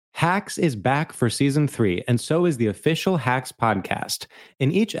Hacks is back for season 3, and so is the official Hacks podcast.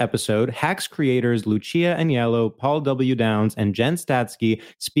 In each episode, Hacks creators Lucia Aniello, Paul W. Downs, and Jen Statsky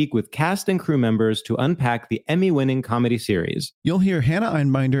speak with cast and crew members to unpack the Emmy-winning comedy series. You'll hear Hannah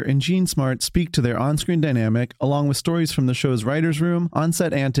Einbinder and Gene Smart speak to their on-screen dynamic, along with stories from the show's writer's room,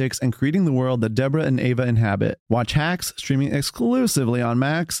 on-set antics, and creating the world that Deborah and Ava inhabit. Watch Hacks, streaming exclusively on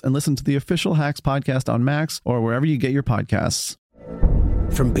Max, and listen to the official Hacks podcast on Max or wherever you get your podcasts.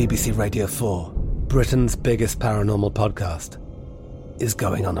 From BBC Radio 4, Britain's biggest paranormal podcast is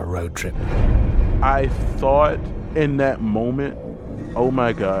going on a road trip. I thought in that moment, oh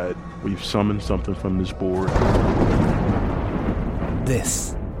my God, we've summoned something from this board.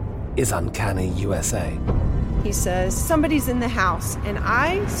 This is Uncanny USA. He says, somebody's in the house, and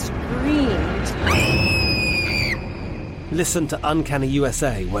I screamed. Listen to Uncanny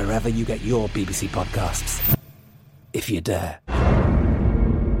USA wherever you get your BBC podcasts, if you dare.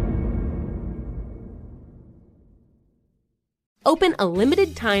 Open a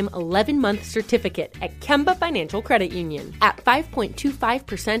limited-time 11-month certificate at Kemba Financial Credit Union. At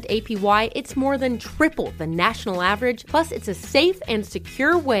 5.25% APY, it's more than triple the national average, plus it's a safe and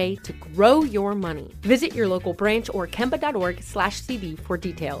secure way to grow your money. Visit your local branch or kemba.org/cb for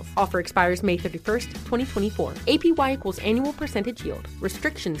details. Offer expires May 31st, 2024. APY equals annual percentage yield.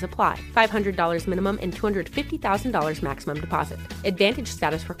 Restrictions apply. $500 minimum and $250,000 maximum deposit. Advantage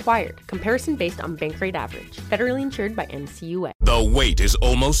status required. Comparison based on bank rate average. Federally insured by NCUA. The wait is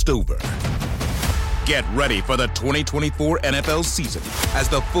almost over. Get ready for the 2024 NFL season as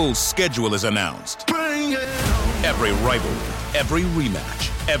the full schedule is announced. Every rivalry, every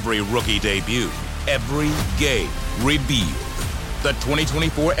rematch, every rookie debut, every game revealed. The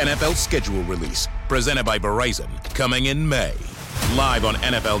 2024 NFL schedule release, presented by Verizon, coming in May. Live on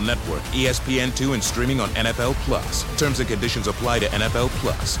NFL Network, ESPN2, and streaming on NFL Plus. Terms and conditions apply to NFL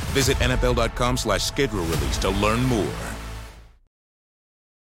Plus. Visit NFL.com/schedule release to learn more.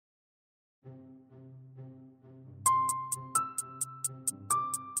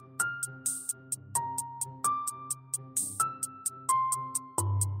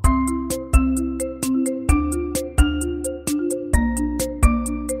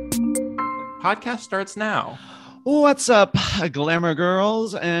 Podcast starts now. What's up, Glamour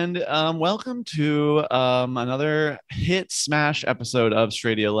Girls, and welcome to another hit smash episode of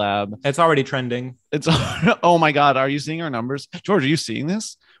Stradia Lab. It's already trending. It's oh my God, are you seeing our numbers? George, are you seeing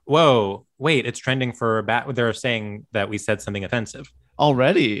this? Whoa, wait, it's trending for they're saying that we said something offensive.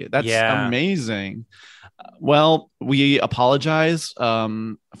 Already? That's amazing. Well, we apologize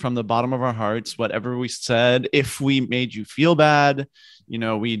from the bottom of our hearts, whatever we said. If we made you feel bad,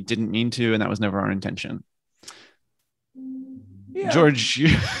 we didn't mean to, and that was never our intention. Yeah. George,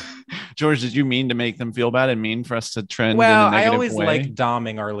 did you mean to make them feel bad and mean for us to trend in a negative way? I always like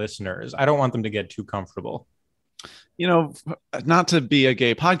doming our listeners. I don't want them to get too comfortable. Not to be a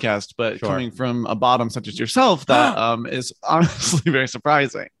gay podcast, but coming from a bottom such as yourself, that is honestly very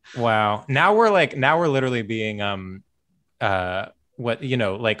surprising. Wow. Now we're literally being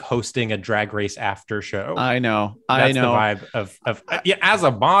hosting a Drag Race after show. I know. That's the vibe of as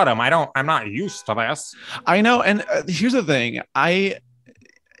a bottom, I'm not used to this. I know. And here's the thing.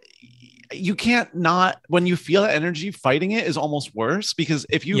 You can't not, when you feel that energy, fighting it is almost worse, because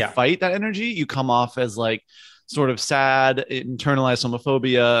if you fight that energy, you come off as like sort of sad, internalized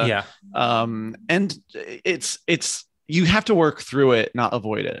homophobia. Yeah. And it's you have to work through it, not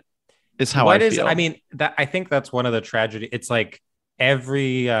avoid it. Is how I feel. I think that's one of the tragedy. It's like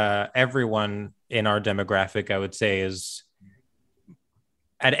everyone in our demographic, I would say, is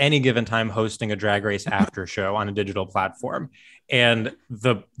at any given time hosting a Drag Race after show on a digital platform, and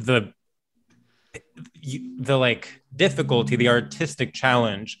the like difficulty, the artistic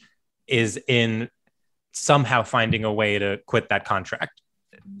challenge is in somehow finding a way to quit that contract.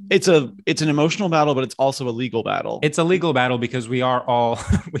 It's an emotional battle, but it's also a legal battle. It's a legal battle because we are all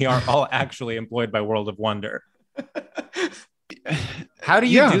actually employed by World of Wonder. How do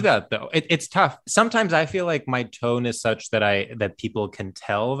you do that though? It's tough. Sometimes I feel like my tone is such that people can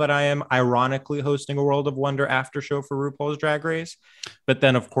tell that I am ironically hosting a World of Wonder after show for RuPaul's Drag Race. But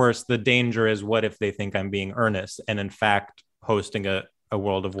then of course the danger is, what if they think I'm being earnest and in fact hosting a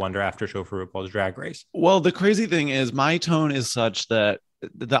World of Wonder after show for RuPaul's Drag Race? Well, the crazy thing is my tone is such that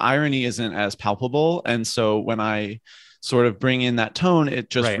the irony isn't as palpable. And so when I sort of bring in that tone,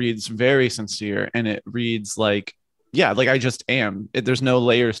 it just reads very sincere, and it reads like I just am. There's no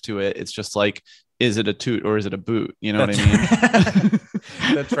layers to it. It's just like, is it a toot or is it a boot? You know what I mean?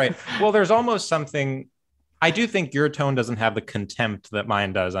 That's right. Well, there's almost something I do think your tone doesn't have the contempt that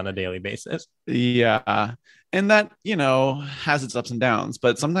mine does on a daily basis. Yeah. And that, has its ups and downs,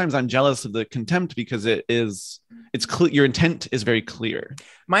 but sometimes I'm jealous of the contempt because it's clear. Your intent is very clear.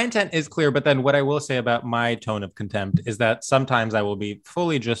 My intent is clear, but then what I will say about my tone of contempt is that sometimes I will be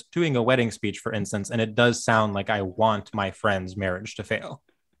fully just doing a wedding speech, for instance, and it does sound like I want my friend's marriage to fail.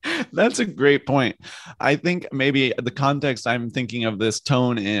 That's a great point. I think maybe the context I'm thinking of this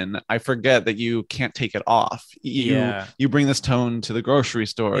tone in, I forget that you can't take it off. You bring this tone to the grocery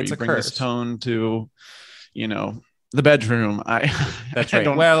store. It's you bring curse. This tone to, the bedroom. That's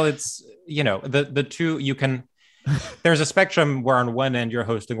right. Well, it's, the two, you can, there's a spectrum where on one end you're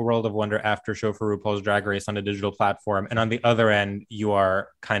hosting a World of Wonder after show for RuPaul's Drag Race on a digital platform. And on the other end, you are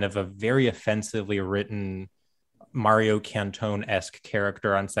kind of a very offensively written Mario Cantone-esque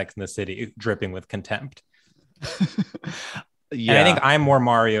character on Sex and the City, dripping with contempt. Yeah. And I think I'm more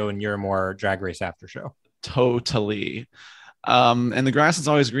Mario and you're more Drag Race after show. Totally. And the grass is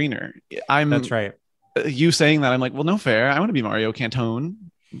always greener. That's right. You saying that, I'm like, well, no fair. I want to be Mario Cantone,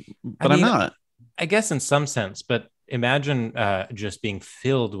 but I'm not. I guess in some sense, but imagine just being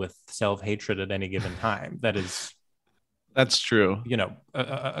filled with self-hatred at any given time. That's true.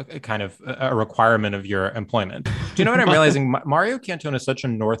 A kind of a requirement of your employment. Do you know what I'm realizing? Mario Cantone is such a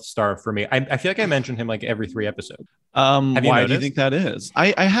North Star for me. I feel like I mention him like every 3 episodes. Why do you think that is?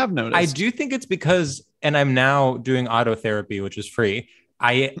 I have noticed. I do think it's because, and I'm now doing autotherapy, which is free.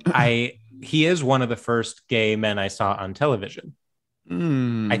 He is one of the first gay men I saw on television.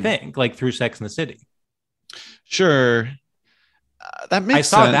 I think, like through Sex and the City. Sure. That makes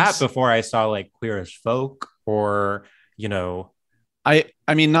sense. I saw that before I saw like Queer as Folk or, I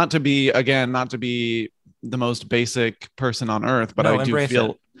mean, not to be the most basic person on earth, but I do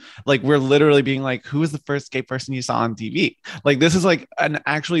feel like we're literally being like, who was the first gay person you saw on TV? Like, this is like, and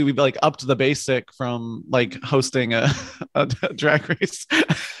actually we've like upped the basic from like hosting a drag race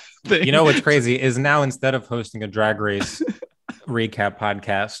thing. What's crazy is now instead of hosting a Drag Race recap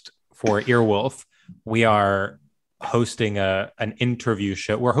podcast for Earwolf, we are hosting an interview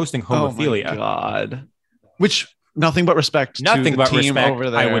show. We're hosting Homophilia. Oh my God. Which nothing but respect. Nothing to but the team respect. Over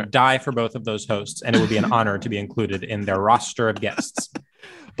there. I would die for both of those hosts, and it would be an honor to be included in their roster of guests.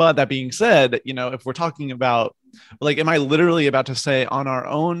 But that being said, if we're talking about, like, am I literally about to say on our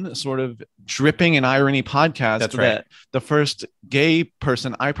own sort of dripping in irony podcast that the first gay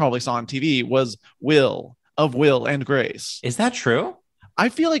person I probably saw on TV was Will of Will and Grace? Is that true? I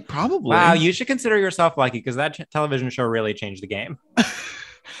feel like probably. Wow, you should consider yourself lucky because that television show really changed the game.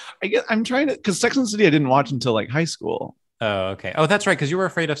 I guess I'm trying to, because Sex and the City I didn't watch until like high school. Oh, okay. Oh, that's right, because you were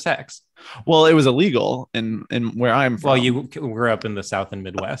afraid of sex. Well, it was illegal in where I'm from. Well, you grew up in the South and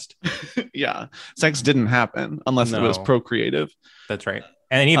Midwest. Yeah. Sex didn't happen unless it was procreative. That's right.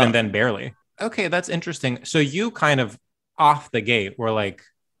 And even then, barely. Okay, that's interesting. So you kind of off the gate were like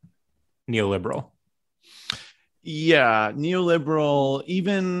neoliberal. Yeah, neoliberal.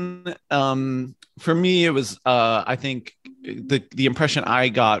 Even for me, it was I think the impression I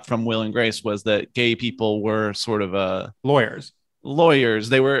got from Will and Grace was that gay people were sort of lawyers.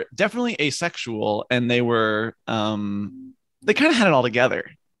 They were definitely asexual, and they were they kind of had it all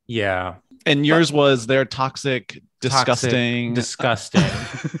together. Yeah. And yours was they're toxic, disgusting,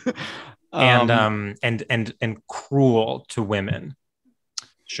 and cruel to women.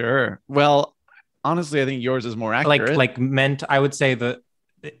 Sure. Well, honestly, I think yours is more accurate. Like meant, I would say that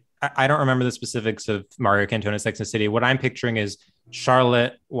I don't remember the specifics of Mario Cantone Sex and the City. What I'm picturing is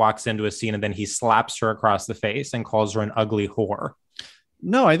Charlotte walks into a scene and then he slaps her across the face and calls her an ugly whore.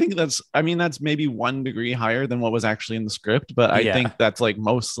 No, I think that's maybe 1 degree higher than what was actually in the script, but I think that's like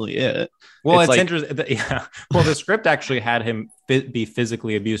mostly it. Well, it's interesting. Yeah. Well, the script actually had him be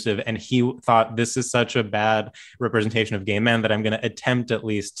physically abusive, and he thought this is such a bad representation of gay men that I'm going to attempt at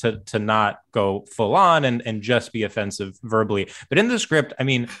least to not go full on and just be offensive verbally. But in the script, I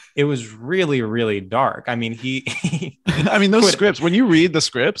mean, it was really, really dark. I mean, I mean, those scripts, when you read the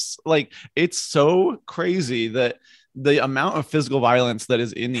scripts, like, it's so crazy that the amount of physical violence that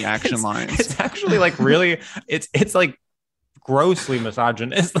is in the action lines. It's actually like really, it's like grossly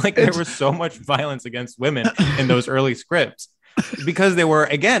misogynist. Like there was so much violence against women in those early scripts because they were,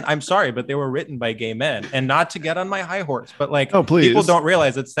 again, I'm sorry, but they were written by gay men. And not to get on my high horse, but like people don't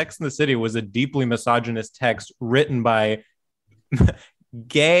realize that Sex and the City was a deeply misogynist text written by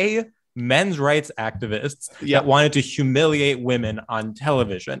gay men's rights activists that wanted to humiliate women on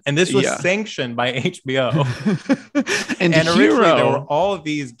television, and this was sanctioned by HBO. and originally there were all of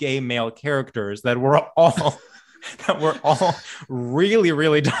these gay male characters that were all that were all really,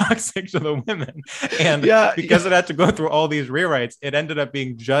 really toxic to the women. And because it had to go through all these rewrites, it ended up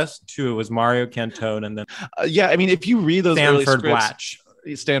being just two. It was Mario Cantone and then I mean, if you read those early Stanford scripts, Blatch.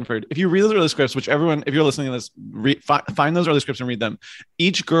 Stanford. If you read those early scripts, which everyone, if you're listening to this, find those early scripts and read them.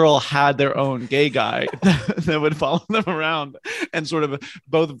 Each girl had their own gay guy that would follow them around and sort of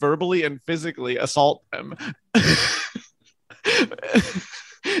both verbally and physically assault them.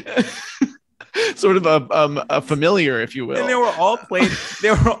 Sort of a familiar, if you will. And they were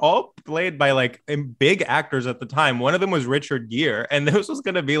all played by like big actors at the time. One of them was Richard Gere, and this was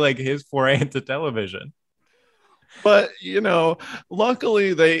going to be like his foray into television. But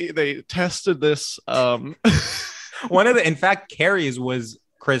luckily they tested this. In fact, Carrie's was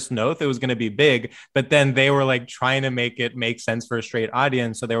Chris Noth. It was going to be big, but then they were like trying to make it make sense for a straight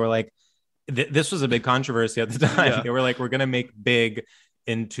audience. So they were like, this was a big controversy at the time. Yeah. They were like, we're going to make Big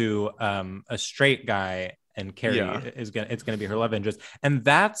into a straight guy, and Carrie it's going to be her love interest. And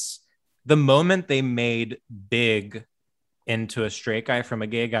that's the moment they made Big into a straight guy from a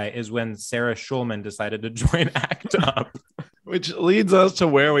gay guy is when Sarah Schulman decided to join ACT UP. Which leads us to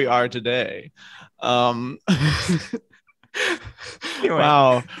where we are today. Anyway.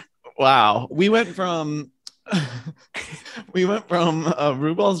 Wow. We went from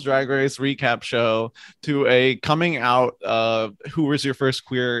RuPaul's Drag Race recap show to a coming out who was your first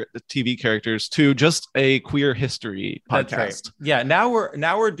queer TV characters to just a queer history podcast. That's right. Yeah, now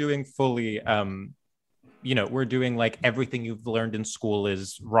we're doing fully we're doing like everything you've learned in school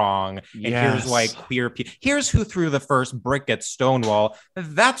is wrong. And here's why queer people, here's who threw the first brick at Stonewall.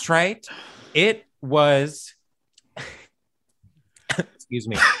 That's right. It was, excuse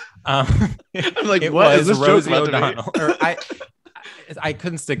me. I'm like, what is this Rosie joke O'Donnell? I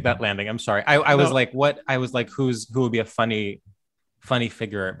couldn't stick that landing. I'm sorry. I was like, what? I was like, who would be a funny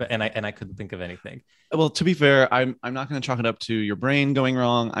figure, but I couldn't think of anything. Well, to be fair, I'm not going to chalk it up to your brain going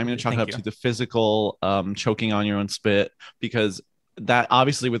wrong. I'm going to chalk it up to the physical choking on your own spit, because that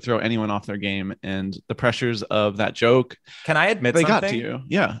obviously would throw anyone off their game, and the pressures of that joke. Can I admit they something? got to you?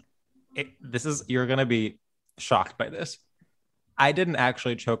 Yeah. You're going to be shocked by this. I didn't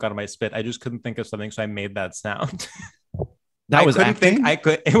actually choke out of my spit. I just couldn't think of something, so I made that sound. That was acting?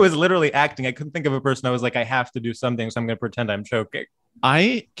 It was literally acting. I couldn't think of a person. I was like, I have to do something, so I'm going to pretend I'm choking.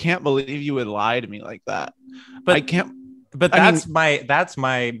 I can't believe you would lie to me like that. But I can't. But that's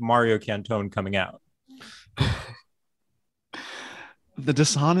my Mario Cantone coming out. The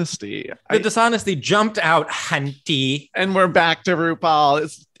dishonesty. The dishonesty jumped out, hunty. And we're back to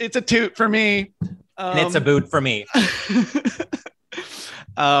RuPaul. It's a toot for me. And it's a boot for me.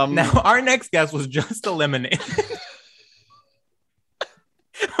 Now, our next guest was just eliminated.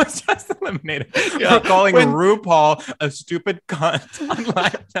 Was just eliminated for calling RuPaul a stupid cunt on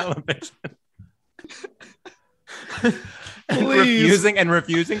live television. and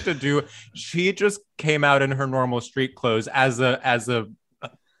refusing to do. She just came out in her normal street clothes as a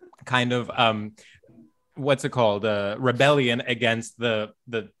kind of what's it called, rebellion against the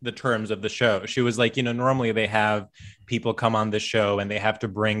terms of the show. She was like, normally they have people come on the show and they have to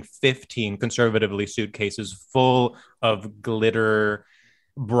bring 15 conservatively suitcases full of glitter,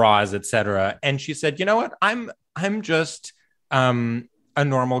 bras, etc. And she said, you know what, I'm just a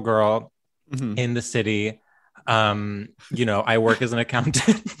normal girl in the city. I work as an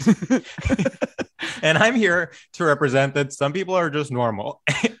accountant. And I'm here to represent that some people are just normal.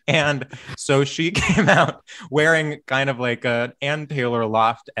 And so she came out wearing kind of like a Ann Taylor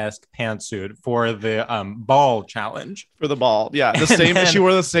Loft-esque pantsuit for the ball challenge. For the ball. Yeah. She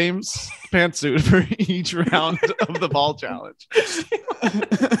wore the same pantsuit for each round of the ball challenge.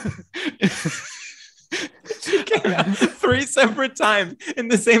 She came out 3 separate times in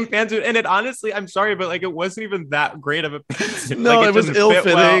the same pantsuit, and it honestly, I'm sorry, but like it wasn't even that great of a pantsuit. No, like, it was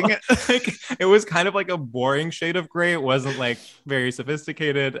ill-fitting. Well. Like, it was kind of like a boring shade of gray. It wasn't like very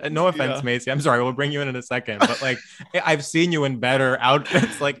sophisticated. No offense, Macy. I'm sorry. We'll bring you in a second, but like I've seen you in better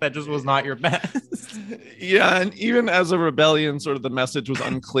outfits. Like that just was not your best. Yeah, and even as a rebellion, sort of the message was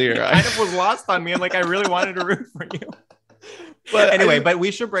unclear. It kind of was lost on me, and like I really wanted to root for you. But anyway, but we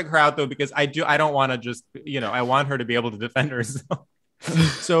should break her out though, because I don't want to just, I want her to be able to defend herself.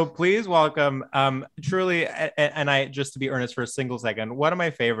 So please welcome, truly, and I, just to be earnest for a single second, one of my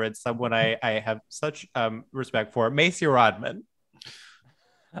favorites, someone I have such respect for, Macy Rodman.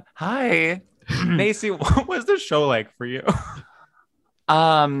 Hi. Macy, what was the show like for you?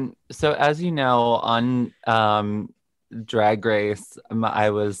 So as you know, on Drag Race,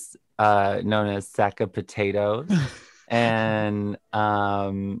 I was known as Sack of Potatoes. And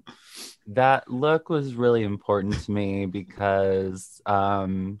that look was really important to me because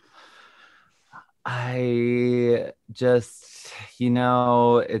I just,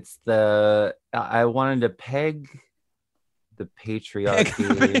 it's I wanted to peg the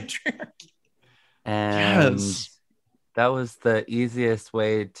patriarchy. And that was the easiest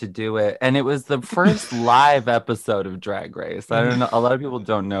way to do it. And it was the first live episode of Drag Race. I don't know. A lot of people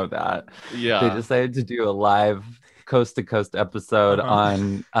don't know that. Yeah. They decided to do a live coast to coast episode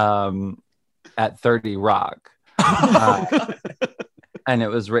on at 30 Rock. And it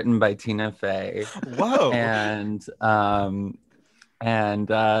was written by Tina Fey. Whoa. And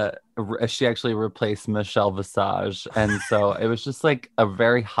she actually replaced Michelle Visage. And so it was just like a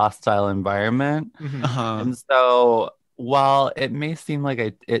very hostile environment. And so while it may seem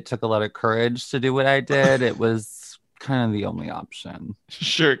like it took a lot of courage to do what I did, it was kind of the only option.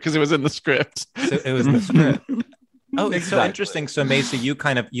 Sure, because it was in the script. So it was in the script. Oh, it's so interesting. So Macy, you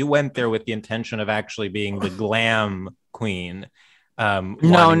went there with the intention of actually being the glam queen.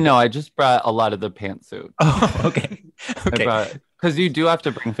 No, I just brought a lot of the pantsuit. Oh, okay. Because you do have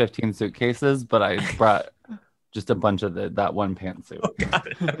to bring 15 suitcases, but I brought just a bunch of that one pantsuit. Oh, got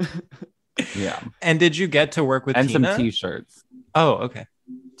it. Yeah. And did you get to work with Tina? And some t-shirts. Oh, okay.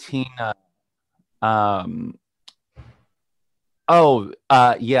 Tina. Yeah.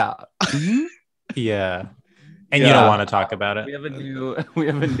 Yeah. And you don't want to talk about it. We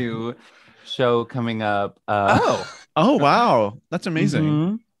have a new show coming up. Oh, wow. That's amazing.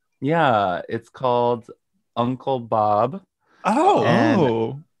 Mm-hmm. Yeah, it's called Uncle Bob. Oh.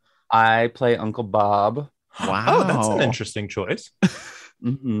 And I play Uncle Bob. Wow. Oh, that's an interesting choice.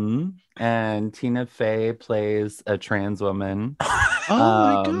 And Tina Fey plays a trans woman.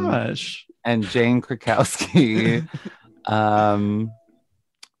 Oh my gosh. And Jane Krakowski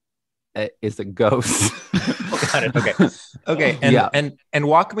is a ghost. Got it. Okay. And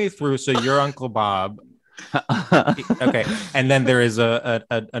walk me through. So you're Uncle Bob. Okay. And then there is a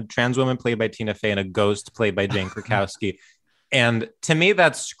trans woman played by Tina Fey and a ghost played by Jane Krakowski. And to me,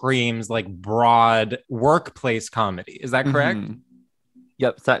 that screams like broad workplace comedy. Is that correct?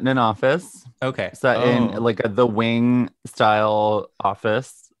 Yep. Set in an office. Okay. Set in like the Wing style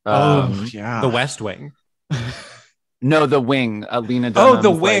office. The West Wing. No, the Wing. Lena Dunham's,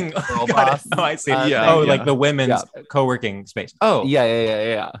 the Wing. Like, girl boss, I see. Like the women's co-working space. Oh,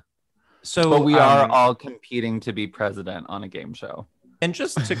 yeah. So, but we are all competing to be president on a game show. And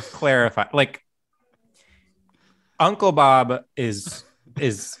just to clarify, like, Uncle Bob is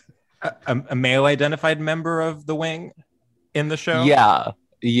a male-identified member of the Wing in the show. Yeah.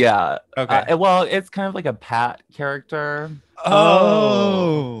 Okay. Well, it's kind of like a Pat character.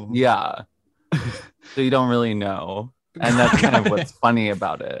 Oh. Yeah. So you don't really know. And that's kind of what's funny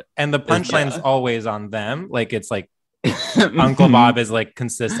about it. And the punchline's always on them. Like, it's like Uncle Bob is like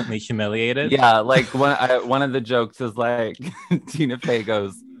consistently humiliated. Yeah, like one of the jokes is like Tina Fey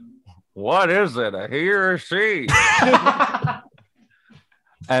goes, "What is it, a he or a she?"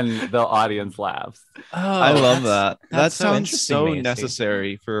 And the audience laughs. I love that. That so sounds so Macy.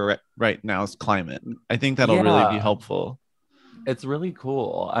 necessary for right now's climate. I think that'll really be helpful. It's really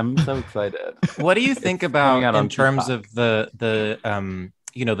cool. I'm so excited. What do you think about in terms of the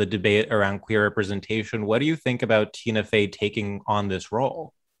the debate around queer representation? What do you think about Tina Fey taking on this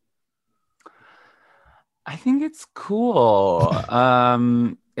role? I think it's cool.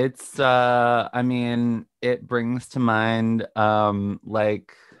 It's I mean, it brings to mind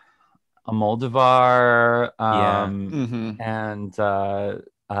like a Moldovar and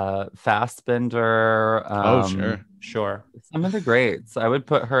Fassbender. Sure. Some of the greats. I would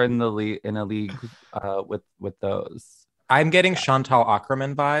put her in the league with those. I'm getting Chantal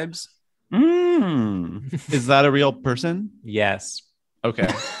Akerman vibes. Is that a real person? Yes. Okay.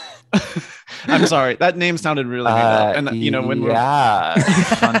 I'm sorry. That name sounded really made up. And when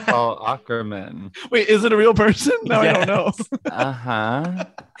Chantal Akerman. Wait, is it a real person? No, yes. I don't know.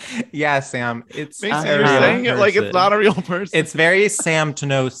 Yeah, Sam. It's you're saying it like it's not a real person. It's very Sam to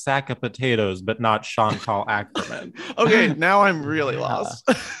know sack of potatoes, but not Chantal Akerman. Okay, now I'm really lost.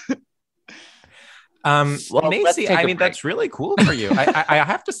 Macy, I mean, that's really cool for you. I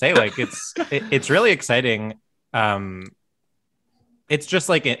have to say, like, it's really exciting. It's just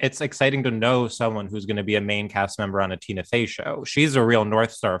like it's exciting to know someone who's going to be a main cast member on a Tina Fey show. She's a real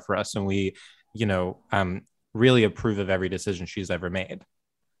North Star for us, and we, really approve of every decision she's ever made.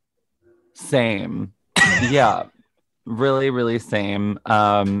 Same, yeah, really, really same.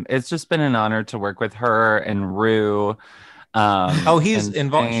 It's just been an honor to work with her and Rue. He's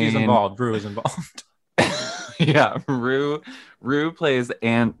involved. She's involved. Rue is involved. Yeah, Rue plays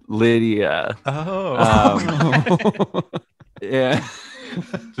Aunt Lydia. Oh. Yeah.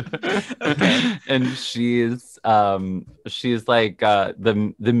 Okay. And she's like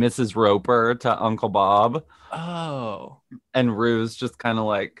the Mrs. Roper to Uncle Bob. Oh. And Rue's just kind of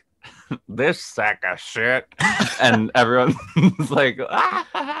like, this sack of shit. And everyone's like,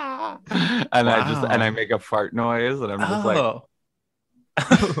 ah! And Wow. I make a fart noise, and I'm just like,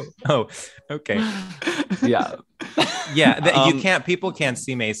 oh, okay. Yeah. Yeah, people can't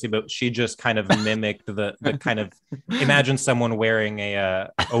see Macy, but she just kind of mimicked the kind of, imagine someone wearing a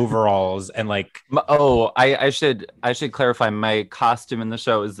overalls and like, I should clarify, my costume in the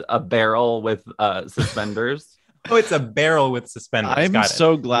show is a barrel with suspenders. Oh, it's a barrel with suspenders. I'm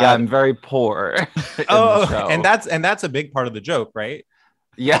so glad. Yeah, I'm very poor. And that's a big part of the joke, right?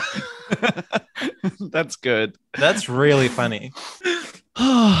 Yeah. That's good. That's really funny.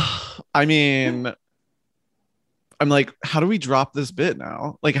 I mean, I'm like, how do we drop this bit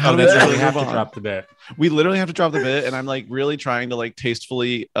now? Like, how do we we really have move to on? drop the bit? We literally have to drop the bit, and I'm like really trying to like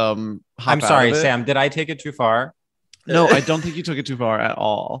tastefully I'm sorry, Sam. Did I take it too far? No, I don't think you took it too far at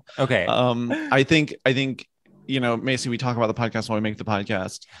all. Okay. I think you know, Macy, we talk about the podcast while we make the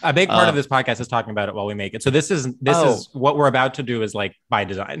podcast. A big part of this podcast is talking about it while we make it. So this is what we're about to do is like by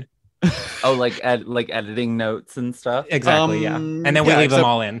design. Like editing notes and stuff. Exactly. Yeah. And then we leave them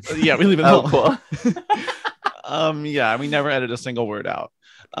all in. Yeah, we leave them all. Cool. Yeah, we never edit a single word out.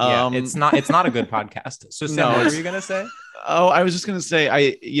 Yeah, it's not a good podcast. So Sam, what were you gonna say? Oh, I was just gonna say,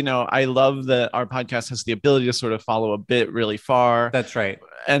 I love that our podcast has the ability to sort of follow a bit really far. That's right.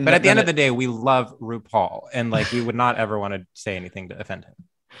 But at the end of the day, we love RuPaul, and like we would not ever want to say anything to offend him.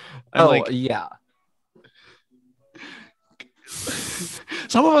 Yeah.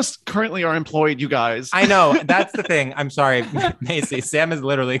 Some of us currently are employed, you guys. I know, that's the thing. I'm sorry, Macy. Sam is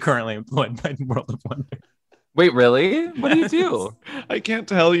literally currently employed by World of Wonder. Wait, really? What do you do? I can't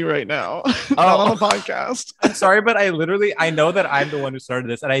tell you right now. Not on the podcast. I'm sorry, but I know that I'm the one who started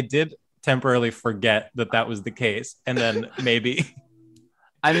this, and I did temporarily forget that was the case, and then maybe.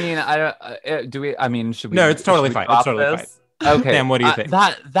 I mean, should we? No, it's totally fine. It's totally fine. Okay. Sam, what do you think?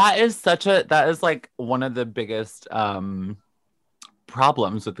 That is like one of the biggest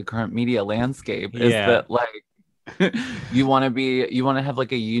problems with the current media landscape is that like you want to have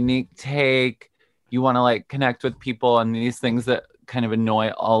like a unique take. You want to like connect with people on these things that kind of annoy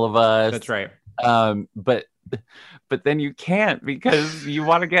all of us. That's right. But then you can't because you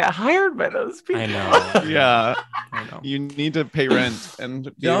want to get hired by those people. I know. Yeah. I know. You need to pay rent and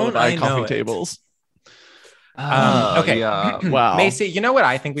be able to buy coffee tables. Okay. Yeah. Wow. Macy, you know what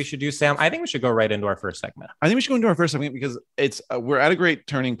I think we should do, Sam? I think we should go right into our first segment. I think we should go into our first segment because it's we're at a great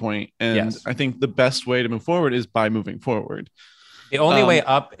turning point, and I think the best way to move forward is by moving forward. The only way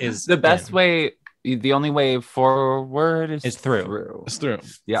up is the best way. The only way forward is through. It's through.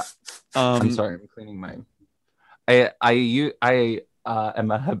 Yeah. I'm sorry. I'm cleaning mine. I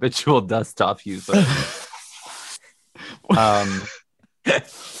am a habitual desktop user.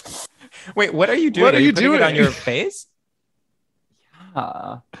 Wait, what are you doing? What are you putting doing it on your face?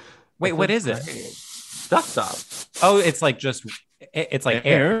 Wait, what is it? Desktop. Oh, it's like it's like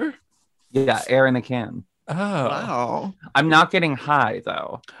air. Yeah, air in a can. Oh, wow. I'm not getting high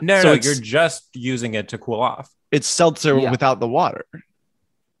though. No, you're just using it to cool off. It's seltzer without the water.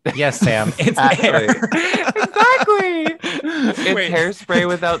 Yes, Sam. It's air. Exactly. It's hairspray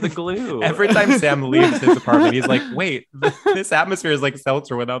without the glue. Every time Sam leaves his apartment, he's like, wait, this atmosphere is like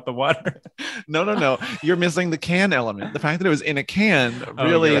seltzer without the water. No. You're missing the can element. The fact that it was in a can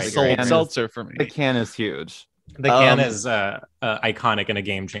really sold seltzer for me. The can is huge. The can is iconic and a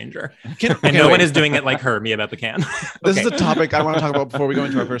game changer. No one is doing it like me about the can. This is a topic I want to talk about before we go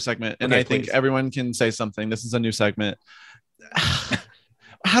into our first segment. And I think please. everyone can say something. This is a new segment.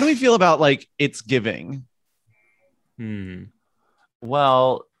 How do we feel about like It's Giving?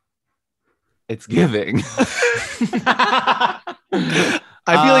 Well, it's giving. I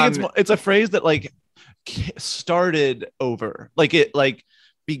feel like it's a phrase that like started over. Like it like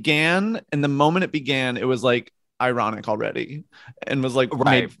began, and the moment it began, it was like ironic already, and was like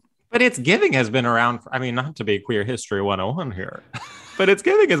right. But It's Giving has been around for, I mean, not to be queer history 101 here, but It's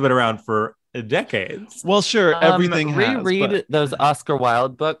Giving has been around for decades. Well, sure, everything has. Reread those Oscar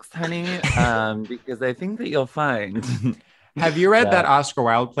Wilde books, honey, because I think that you'll find. Have you read that Oscar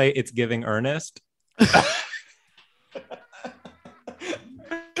Wilde play, It's Giving Ernest?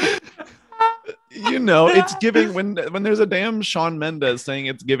 You know, it's giving when there's a damn Shawn Mendes saying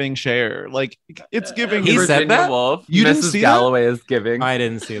it's giving Cher. Like it's giving. He said that? Woolf, You didn't Mrs. see Galloway is giving. I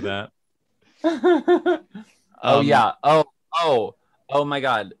didn't see that. Yeah. Oh my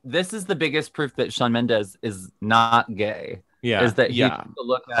God. This is the biggest proof that Shawn Mendes is not gay. Yeah. Is that he took a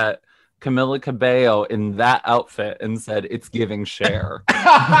look at Camila Cabello in that outfit and said it's giving Cher.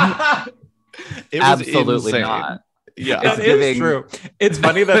 It was Absolutely insane. not. Yeah, That is true. It's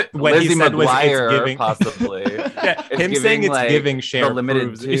funny that what Lizzie he said McGuire, was it's giving possibly. yeah, It's him saying it's like, giving Cher The Limited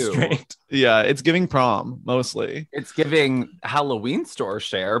proves he's 2. straight. yeah, it's giving prom mostly. It's giving Halloween store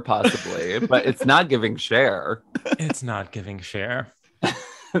Cher, possibly, but it's not giving Cher. It's not giving Cher.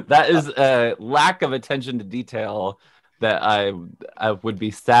 That is a lack of attention to detail that I would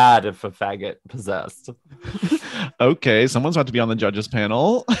be sad if a faggot possessed. Okay, someone's about to be on the judges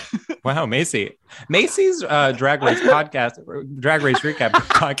panel. Wow, Macy. Macy's Drag Race recap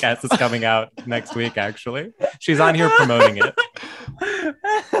podcast is coming out next week, actually. She's on here promoting it.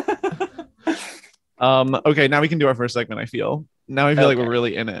 Okay, now we can do our first segment, I feel. Now I feel like we're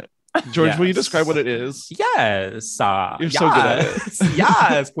really in it. George, Yes. will you describe what it is? Yes. You're so good at it.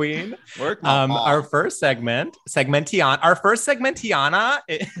 Yes, queen. Work. Our first segmentiana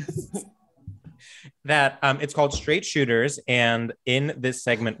is that it's called Straight Shooters. And in this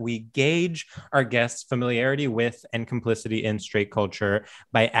segment, we gauge our guests' familiarity with and complicity in straight culture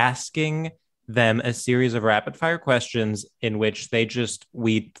by asking them a series of rapid fire questions in which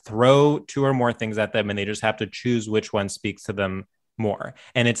we throw 2 or more things at them and they just have to choose which one speaks to them more.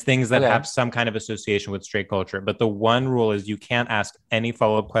 And it's things that have some kind of association with straight culture. But the one rule is you can't ask any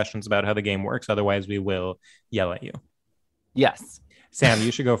follow-up questions about how the game works. Otherwise, we will yell at you. Yes. Sam, you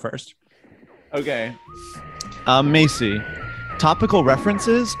should go first. Okay. Macy, topical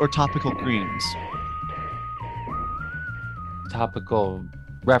references or topical creams? Topical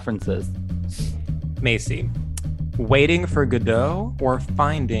references. Macy, Waiting for Godot or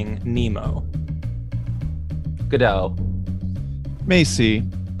Finding Nemo? Godot. Macy,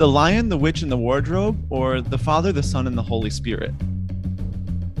 The Lion, the Witch, and the Wardrobe, or The Father, the Son, and the Holy Spirit?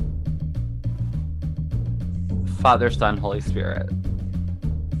 Father, Son, Holy Spirit.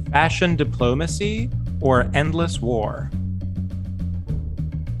 Fashion Diplomacy or Endless War?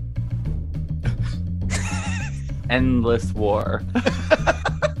 Endless War.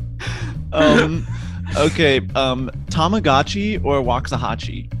 Okay. Tamagotchi or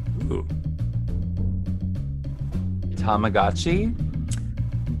Waxahachie? Ooh. Tamagotchi.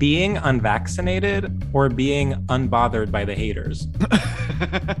 Being unvaccinated or being unbothered by the haters?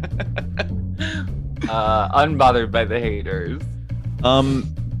 Unbothered by the haters.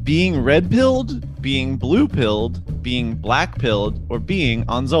 Being red-pilled, being blue-pilled, being black-pilled, or being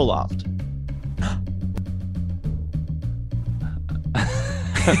on Zoloft?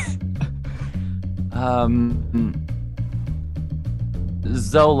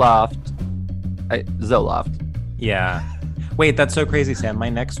 Zoloft. Zoloft. Yeah. Wait, that's so crazy, Sam. My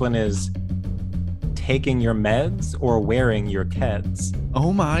next one is taking your meds or wearing your keds?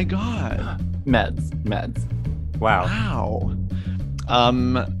 Oh my God. Meds. Wow.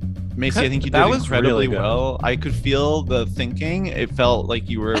 Macy, I think you did That was incredibly really good. well. I could feel the thinking. It felt like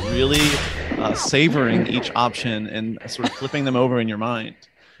you were really savoring each option and sort of flipping them over in your mind.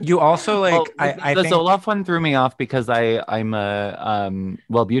 You also like the think, Zoloft one threw me off because I'm a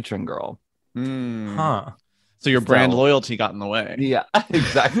Wellbutrin girl. huh? So your brand loyalty got in the way. Yeah,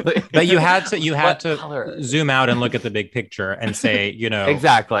 exactly. But you had to color? zoom out and look at the big picture and say,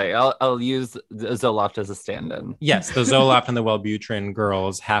 Exactly. I'll use Zoloft as a stand-in. Yes, the Zoloft and the Wellbutrin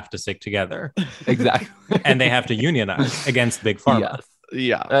girls have to stick together. Exactly. And they have to unionize against Big Pharma. Yes.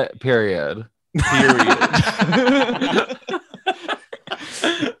 Yeah. Period.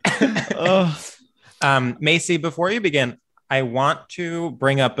 Macy, before you begin, I want to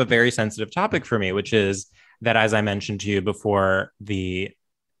bring up a very sensitive topic for me, which is that, as I mentioned to you before the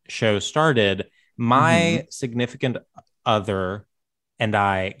show started, my significant other and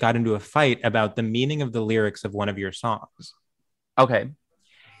I got into a fight about the meaning of the lyrics of one of your songs. Okay.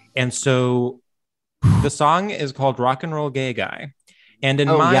 And so the song is called Rock and Roll Gay Guy. And in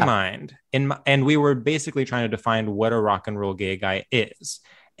my mind, and we were basically trying to define what a rock and roll gay guy is.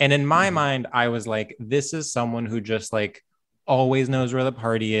 And in my mind, I was like, this is someone who just like always knows where the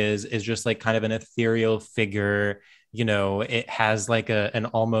party is just like kind of an ethereal figure. It has like an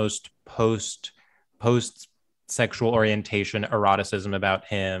almost post sexual orientation eroticism about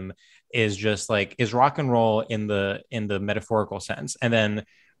him, is just like, is rock and roll in the metaphorical sense. And then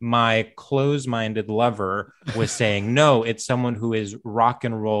my close-minded lover was saying, no, it's someone who is rock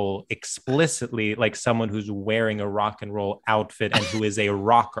and roll explicitly, like someone who's wearing a rock and roll outfit and who is a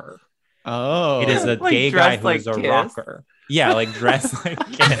rocker. Oh, it is a like gay guy who like is a Kiss? Rocker. Yeah, like dressed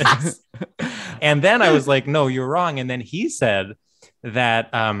like Kiss. And then I was like, no, you're wrong. And then he said that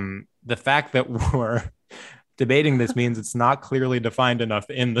the fact that we're debating this means it's not clearly defined enough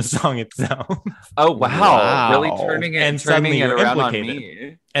in the song itself. Oh wow. Wow. Really turning it And suddenly turning it you're around on implicated.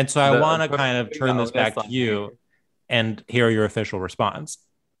 me. And so I want to kind of turn this back to you and hear your official response.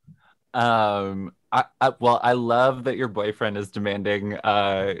 I love that your boyfriend is demanding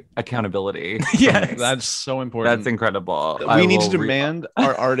accountability. Yes, that's so important. That's incredible. We need to demand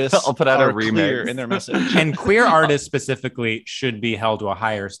our artists. I'll put out a remix remix in their message, and queer artists specifically should be held to a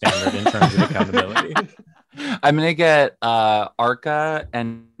higher standard in terms of accountability. I'm gonna get Arca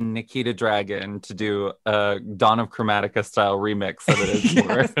and Nikita Dragon to do a Dawn of Chromatica style remix so that it's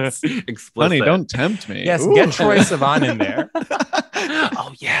more explicit. Honey, don't tempt me. Yes, Ooh. Get Troye Sivan in there.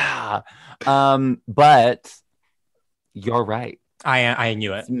 Oh yeah. But you're right. I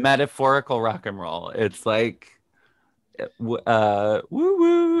knew it. It's metaphorical rock and roll. It's like woo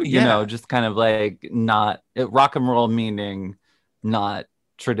woo, you know, just kind of like not rock and roll meaning not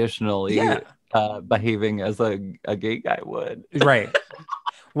traditionally behaving as a gay guy would. Right.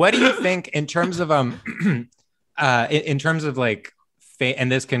 What do you think in terms of in terms of like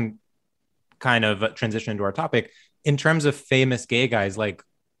and this can kind of transition into our topic, in terms of famous gay guys, like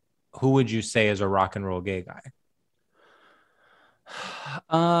who would you say is a rock and roll gay guy?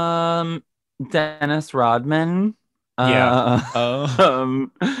 Dennis Rodman.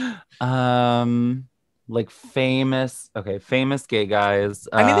 Like famous gay guys.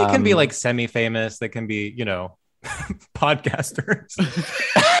 I mean, they can be like semi-famous. They can be, you know, podcasters.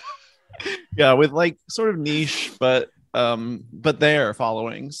 Yeah, with like sort of niche, but their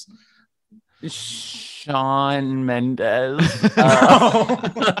followings. Shawn Mendes.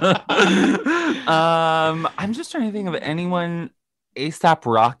 I'm just trying to think of anyone. A$AP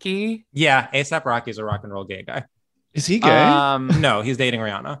Rocky. Yeah, A$AP Rocky is a rock and roll gay guy. Is he gay? No, he's dating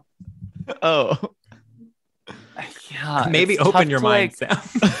Rihanna. Oh. Yeah. Maybe open your mind, Sam.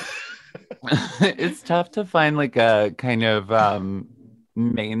 It's tough to find like a kind of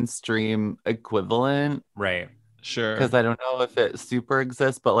mainstream equivalent. Right. Sure. Because I don't know if it super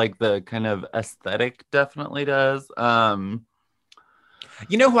exists, but like the kind of aesthetic definitely does.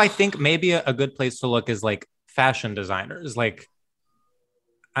 You know who I think maybe a good place to look is like fashion designers. Like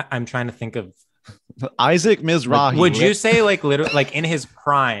I'm trying to think of Isaac Mizrahi. Would you say like literally like in his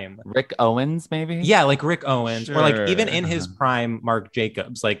prime? Rick Owens, maybe? Yeah, like Rick Owens. Sure. Or like even in his prime, Marc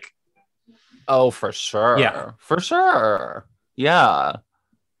Jacobs. Like, oh, for sure. Yeah. For sure. Yeah.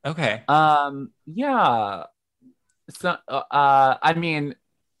 Okay. Yeah. So I mean,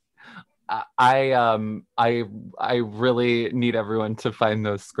 I really need everyone to find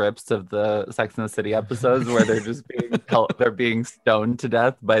those scripts of the Sex and the City episodes where they're just being stoned to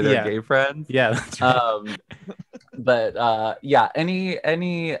death by their gay friends. Yeah, that's right. But any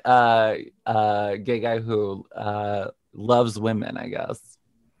gay guy who loves women, I guess.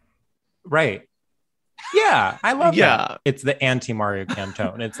 Right. Yeah, I love Yeah. that. It's the anti-Mario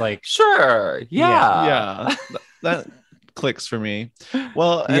Cantone. It's like sure. Yeah. That clicks for me.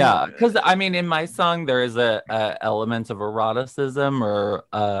 Well, yeah, because I mean, in my song, there is a element of eroticism or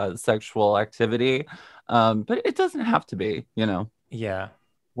sexual activity, but it doesn't have to be, you know. Yeah.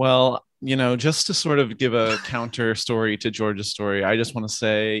 Well, you know, just to sort of give a counter story to George's story, I just want to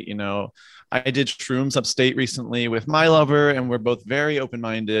say, you know, I did Shrooms Upstate recently with my lover, and we're both very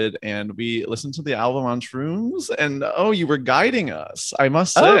open-minded, and we listened to the album on Shrooms, and you were guiding us, I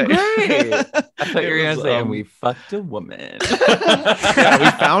must say. Oh, great. I thought you were going to say, and we fucked a woman. Yeah, we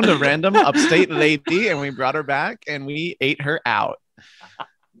found a random upstate lady, and we brought her back, and we ate her out.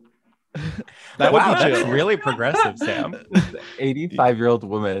 That wow, that's really progressive, Sam. 85-year-old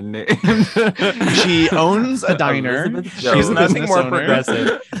woman. She owns a diner. She's nothing more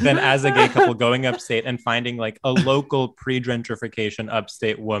progressive than as a gay couple going upstate and finding like a local pre-gentrification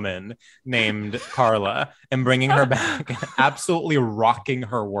upstate woman named Carla and bringing her back and absolutely rocking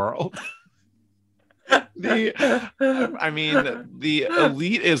her world. The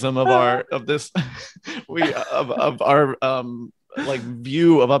elitism of our like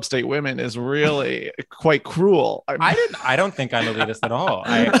view of upstate women is really quite cruel. I don't think I'm elitist at all.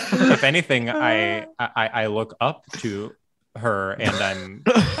 If anything, I look up to her and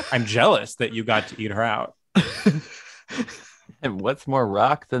I'm jealous that you got to eat her out. And what's more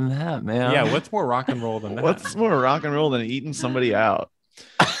rock than that, man? Yeah, what's more rock and roll than that? What's more rock and roll than eating somebody out?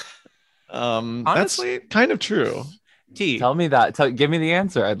 Honestly, that's kind of true. T, tell me that. Give me the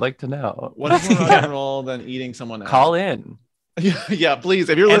answer. I'd like to know. What's more rock and roll than eating someone out? Call in. Yeah, please.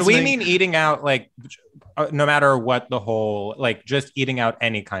 If you're listening, we mean eating out, like no matter what the whole, like just eating out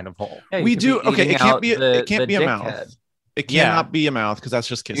any kind of hole. Yeah, we do. Okay, it can't be a mouth. It cannot be a mouth because that's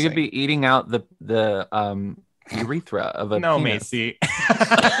just kissing. You could be eating out the urethra of a penis. Macy.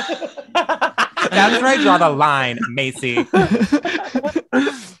 That's where I draw the line, Macy.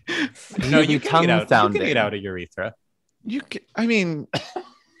 No, you can eat out a urethra. I mean,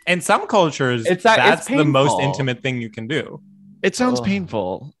 In some cultures, it's the most intimate thing you can do. It sounds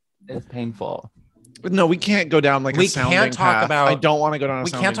painful. It's painful. No, we can't go down like we a sounding can't talk path. about. I don't want to go down.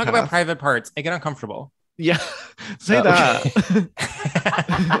 We can't talk about private parts. I get uncomfortable. Yeah, say that.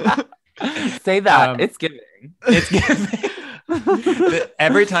 Say that. It's giving. It's giving.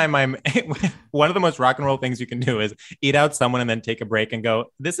 Every time I'm one of the most rock and roll things you can do is eat out someone and then take a break and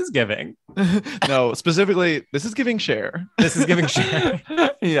go, this is giving. No, specifically, this is giving share. This is giving share.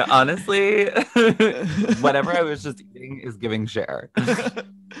 Yeah, honestly, whatever I was just eating is giving share.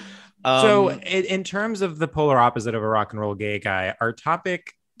 So in terms of the polar opposite of a rock and roll gay guy, our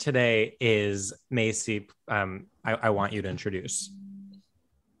topic today is Macy. I want you to introduce.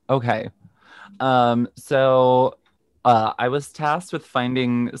 Okay. So I was tasked with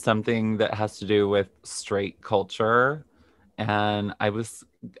finding something that has to do with straight culture. And I was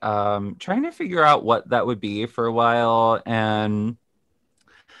trying to figure out what that would be for a while. And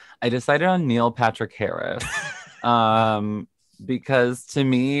I decided on Neil Patrick Harris. Because to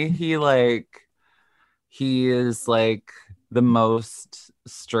me, he is like the most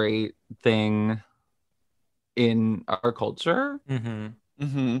straight thing in our culture. Mm-hmm.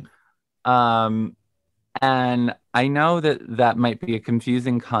 Mm-hmm. And I know that might be a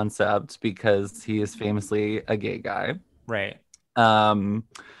confusing concept because he is famously a gay guy. Right. Kind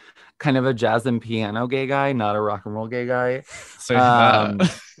of a jazz and piano gay guy, not a rock and roll gay guy. So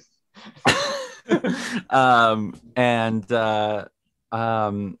that.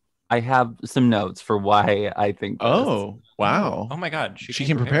 I have some notes for why I think this. Oh, wow. Oh my God. She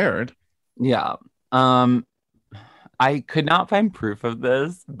came prepared. Yeah. I could not find proof of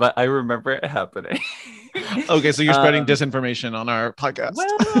this, but I remember it happening. Okay, so you're spreading disinformation on our podcast.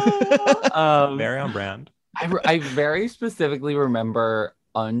 Well, very on brand. I very specifically remember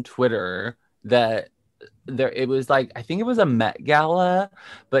on Twitter that it was like, I think it was a Met Gala,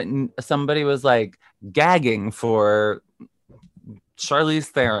 but somebody was like gagging for Charlize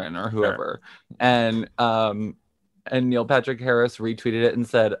Theron or whoever. Sure. And Neil Patrick Harris retweeted it and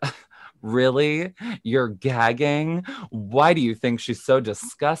said, really? You're gagging? Why do you think she's so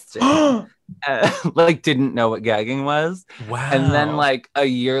disgusting? Like, didn't know what gagging was. Wow. And then like a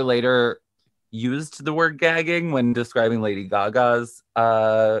year later used the word gagging when describing Lady Gaga's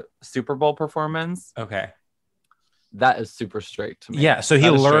Super Bowl performance. Okay. That is super straight to me. Yeah, so he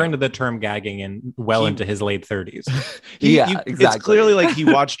learned the term gagging into his late 30s. Exactly. It's clearly like he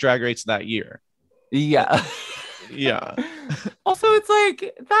watched Drag Race that year. Yeah. Yeah. Also, it's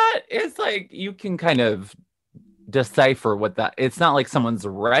like that is like you can kind of decipher what that. It's not like someone's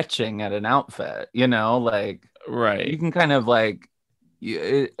retching at an outfit, you know, like right. You can kind of like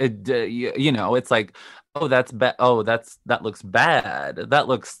you know, it's like, oh, that looks bad. That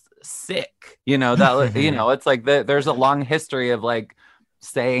looks sick, you know, that you know, it's like there's a long history of like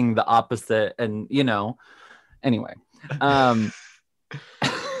saying the opposite, and you know, anyway.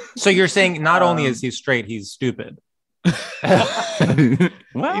 So you're saying not only is he straight, he's stupid. Well,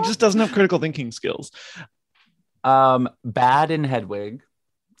 he just doesn't have critical thinking skills. Bad in Hedwig.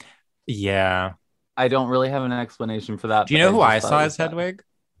 Yeah. I don't really have an explanation for that. Do you know who I saw as Hedwig?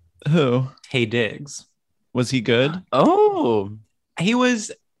 Who? Taye Diggs. Was he good? Oh. He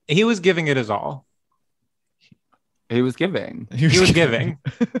was giving it his all. He was giving. He was giving.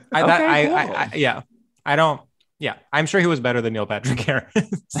 I'm sure he was better than Neil Patrick Harris.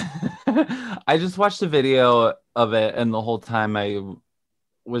 I just watched a video of it, and the whole time I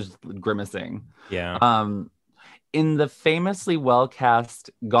was grimacing. Yeah. In the famously well cast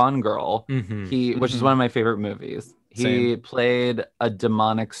Gone Girl, which is one of my favorite movies, he played a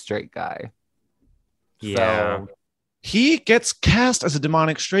demonic straight guy. Yeah. So, he gets cast as a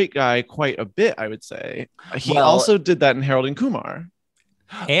demonic straight guy quite a bit, I would say. He also did that in Harold and Kumar.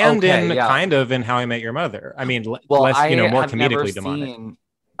 And kind of in How I Met Your Mother. I mean, less, more comedically demonic.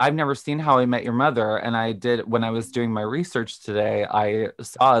 I've never seen How I Met Your Mother, and I did when I was doing my research today. I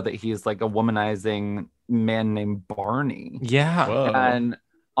saw that he's like a womanizing man named Barney. Yeah. Whoa. And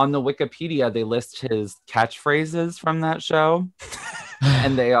on the Wikipedia, they list his catchphrases from that show,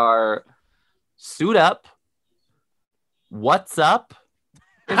 and they are "suit up," "what's up"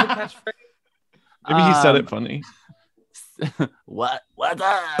 is a catchphrase. Maybe he said it funny. What's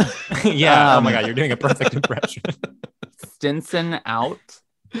up? Yeah. Oh my God, you're doing a perfect impression. Stinson out.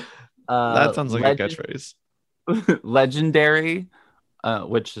 That sounds like a catchphrase. Legendary,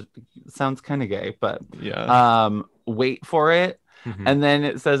 which sounds kind of gay, but yeah. Wait for it. And then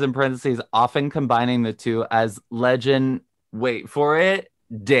it says in parentheses, often combining the two as legend, wait for it,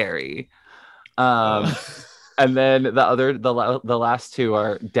 dairy. And then the last two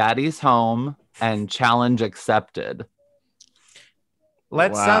are Daddy's Home and Challenge Accepted.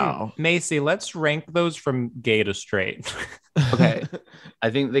 Let's Macy, let's rank those from gay to straight. Okay. I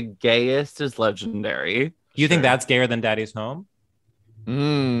think the gayest is Legendary. You think that's gayer than Daddy's Home?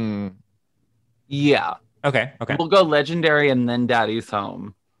 Yeah. Okay. We'll go Legendary and then Daddy's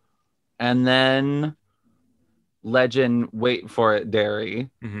Home. And then Legend, wait for it, Dairy.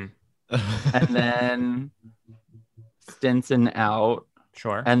 Mm-hmm. And then Stinson Out.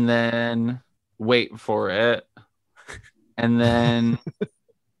 Sure. And then wait for it. And then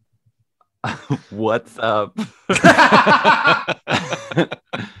What's Up?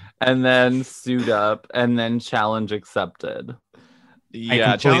 And then Suit Up. And then Challenge Accepted.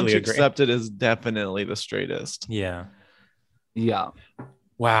 Yeah, Challenge Accepted is definitely the straightest. Yeah.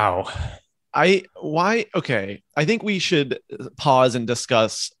 Wow. Okay. I think we should pause and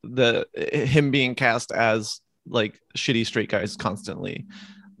discuss him being cast as like shitty straight guys constantly.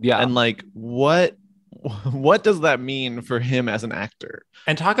 Yeah. And like what does that mean for him as an actor?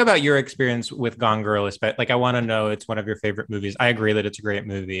 And talk about your experience with Gone Girl. Like, I want to know, it's one of your favorite movies. I agree that it's a great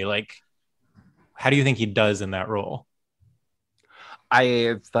movie. Like, how do you think he does in that role?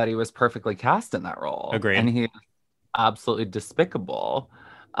 I thought he was perfectly cast in that role. Agreed. And he's absolutely despicable.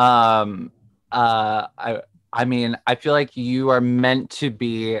 I mean, I feel like you are meant to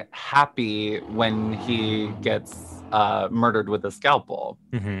be happy when he gets murdered with a scalpel.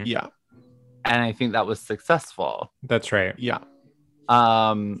 Mm-hmm. Yeah. And I think that was successful. That's right. Yeah.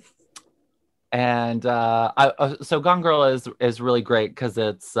 So Gone Girl is really great because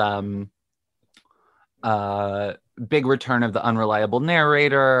it's big return of the unreliable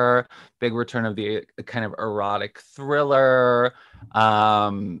narrator, big return of the kind of erotic thriller,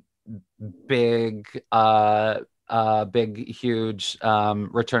 big huge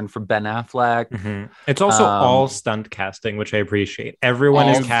return for Ben Affleck. Mm-hmm. It's also all stunt casting, which I appreciate. Everyone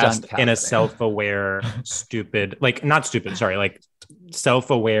is cast in a self-aware,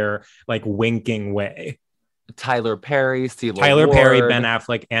 self-aware, like winking way. Tyler Perry, Tyler Perry, Ben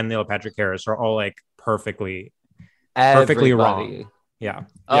Affleck, and Neil Patrick Harris are all like perfectly wrong. Yeah.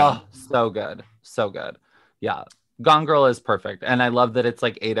 Oh, so good. Yeah. Gone Girl is perfect. And I love that it's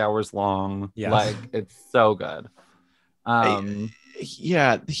like 8 hours long. Yes. Like, it's so good.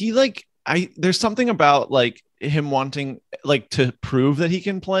 There's something about like him wanting like to prove that he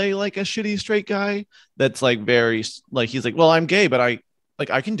can play like a shitty straight guy that's like very like, he's like, well, I'm gay, but I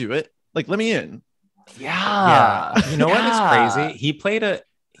can do it. Like, let me in. Yeah. You know what is crazy? He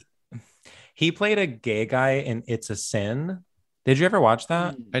played a gay guy in It's a Sin. Did you ever watch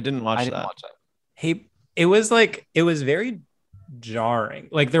that? I didn't watch it. It was very jarring.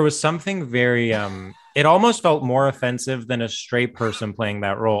 Like, there was something very it almost felt more offensive than a straight person playing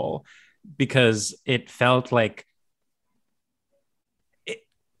that role, because it felt like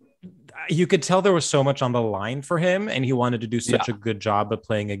you could tell there was so much on the line for him, and he wanted to do such a good job of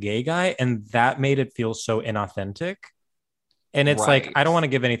playing a gay guy, and that made it feel so inauthentic. And it's like, I don't want to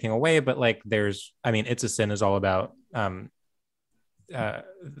give anything away, but like It's a Sin is all about the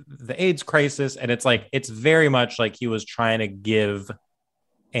AIDS crisis, and it's like, it's very much like he was trying to give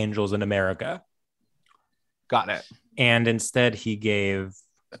Angels in America. Got it. And instead he gave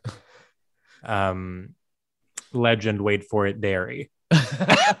Legend, wait for it, Dairy.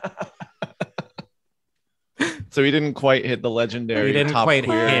 So he didn't quite hit the legendary top queer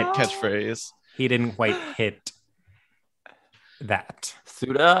catchphrase. He didn't quite hit that.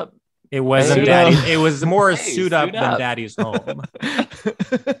 Suit Up. It wasn't Daddy. It was more suit up than Daddy's Home.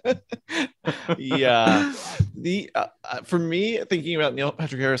 Yeah. For me, thinking about Neil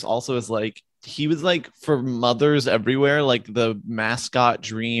Patrick Harris also is like, he was like, for mothers everywhere, like the mascot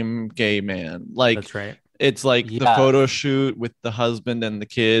dream gay man. Like, that's right. It's like the photo shoot with the husband and the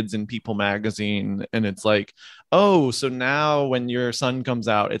kids in People magazine. And it's like, oh, so now when your son comes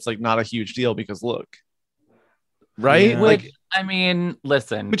out, it's like not a huge deal because look. Right? Yeah. Like, I mean,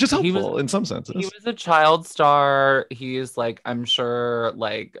 listen, which is helpful in some senses. He was a child star. He's like, I'm sure,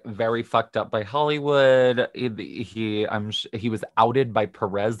 like very fucked up by Hollywood. He was outed by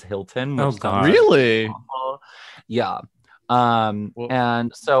Perez Hilton. Oh God, really? Awful. Yeah.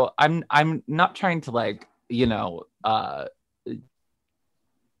 And so I'm not trying to like,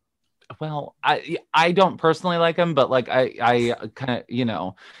 well, I don't personally like him, but like I kind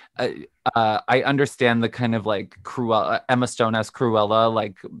of, I understand the kind of like Emma Stone-esque Cruella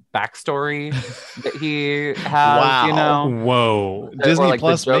like backstory that he has. Wow. Whoa. Disney like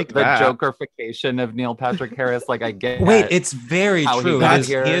Plus the make that. Jokerification of Neil Patrick Harris. Like, I get. Wait, it's very true. That's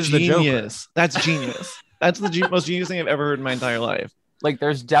he is genius. The Joker. That's genius. That's the most genius thing I've ever heard in my entire life. Like,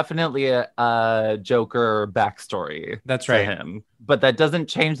 there's definitely a Joker backstory. That's right. To him, but that doesn't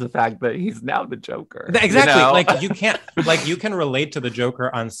change the fact that he's now the Joker. Exactly. You know? Like, you can't, like, you can relate to the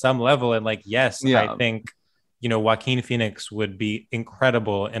Joker on some level, and like, yes, I think, you know, Joaquin Phoenix would be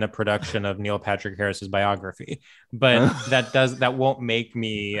incredible in a production of Neil Patrick Harris's biography, but that won't make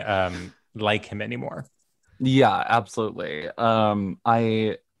me like him anymore. Yeah, absolutely.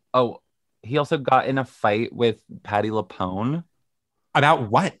 He also got in a fight with Patti LuPone.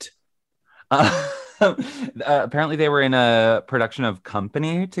 About what? Apparently they were in a production of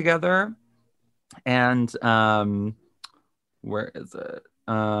Company together. And where is it?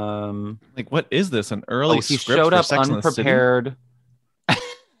 Like, what is this? An early he script showed for up Sex unprepared.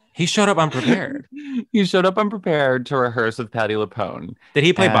 He showed up unprepared. He showed up unprepared to rehearse with Patti LuPone. Did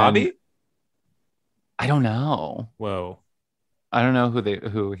he play Bobby? I don't know. Whoa. I don't know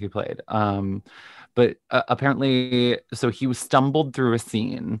who he played. But apparently, so he stumbled through a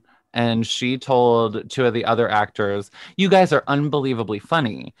scene, and she told two of the other actors, "You guys are unbelievably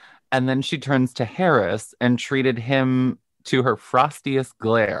funny." And then she turns to Harris and treated him to her frostiest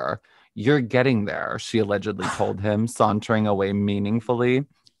glare. "You're getting there," she allegedly told him, sauntering away meaningfully.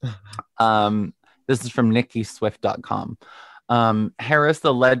 This is from NikkiSwift.com. Harris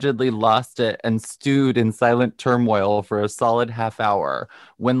allegedly lost it and stewed in silent turmoil for a solid half hour.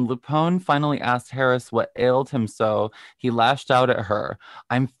 When LuPone finally asked Harris what ailed him so, he lashed out at her.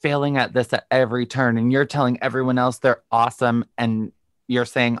 "I'm failing at this at every turn, and you're telling everyone else they're awesome, and you're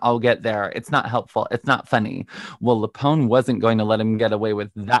saying I'll get there. It's not helpful. It's not funny." Well, LuPone wasn't going to let him get away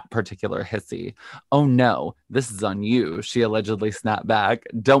with that particular hissy. "Oh no, this is on you," she allegedly snapped back.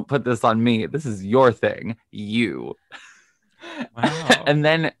 "Don't put this on me. This is your thing. You." Wow. And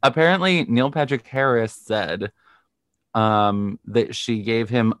then apparently Neil Patrick Harris said that she gave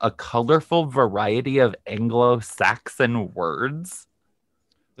him a colorful variety of Anglo-Saxon words.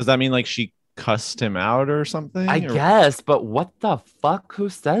 Does that mean like she cussed him out or something? I guess, but what the fuck? Who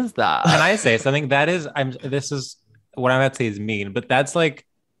says that? Can I say something? This is what I'm about to say is mean, but that's like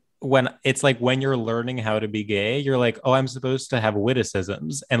when you're learning how to be gay, you're like, oh, I'm supposed to have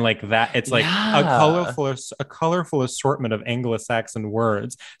witticisms, and like that. It's like a colorful assortment of Anglo-Saxon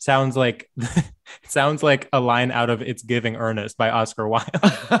words. Sounds like a line out of "It's Giving Earnest" by Oscar Wilde.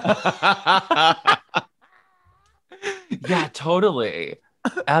 Yeah, totally,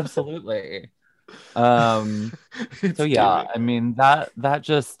 absolutely. So yeah, I mean that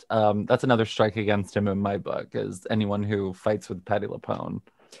just that's another strike against him in my book, is anyone who fights with Patti LuPone.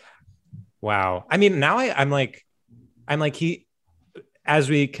 Wow. I mean, now I'm like he, as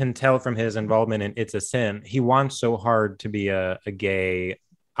we can tell from his involvement in It's a Sin, he wants so hard to be a gay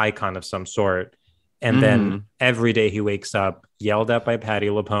icon of some sort. And then every day he wakes up yelled at by Patti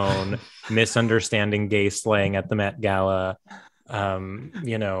LuPone, misunderstanding gay slang at the Met Gala.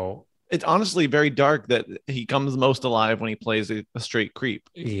 You know, it's honestly very dark that he comes most alive when he plays a straight creep.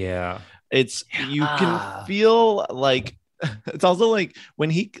 Yeah. You can feel like, it's also like when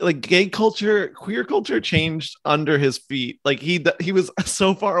gay culture, queer culture changed under his feet. Like he was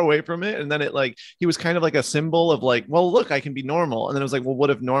so far away from it, and then he was kind of like a symbol of like, well, look, I can be normal. And then it was like, well, what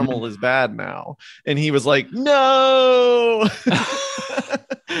if normal is bad now? And he was like, no.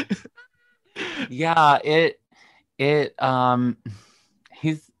 Yeah,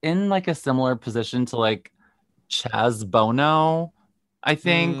 he's in like a similar position to like Chaz Bono, I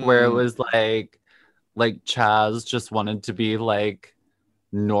think, where it was like Chaz just wanted to be like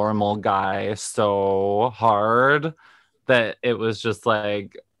normal guy so hard that it was just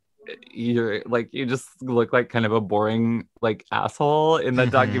like you just look like kind of a boring like asshole in the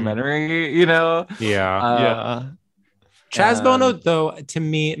documentary, you know? Yeah. Chaz Bono, though, to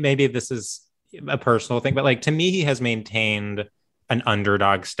me, maybe this is a personal thing, but like to me, he has maintained an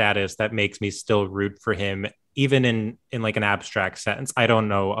underdog status that makes me still root for him, even in like an abstract sense. I don't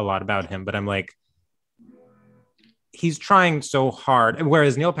know a lot about him, but I'm like, he's trying so hard,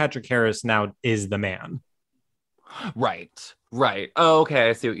 whereas Neil Patrick Harris now is the man. Right. Oh, okay,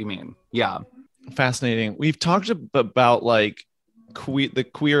 I see what you mean. Yeah, fascinating. We've talked about like the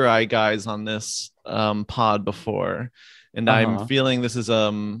Queer Eye guys on this pod before, and I'm feeling this is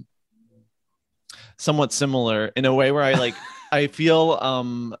somewhat similar in a way where I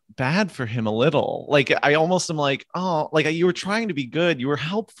feel bad for him a little. Like I almost am like, oh, like you were trying to be good, you were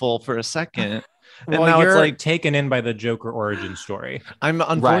helpful for a second. And well, now you're it's like taken in by the Joker origin story. I'm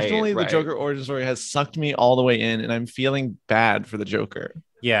unfortunately the Joker origin story has sucked me all the way in, and I'm feeling bad for the Joker.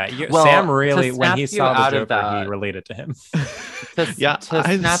 Yeah, Sam really, when he saw the Joker, he related to him. To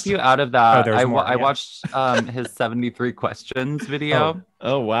snap you out of that, I watched his 73 questions video.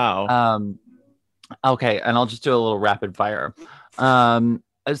 Oh wow. Okay, and I'll just do a little rapid fire.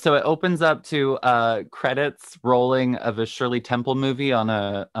 So it opens up to credits rolling of a Shirley Temple movie on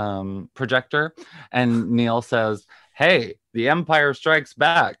a projector. And Neil says, "Hey, The Empire Strikes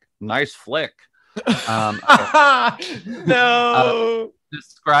Back. Nice flick." No.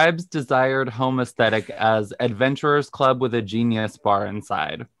 Describes desired home aesthetic as adventurer's club with a genius bar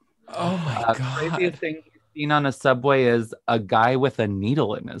inside. Oh my God. Craziest thing he's seen on a subway is a guy with a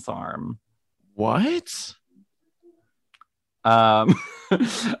needle in his arm. What? One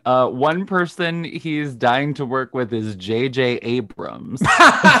person he's dying to work with is J.J. Abrams.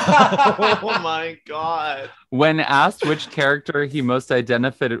 Oh my God. When asked which character he most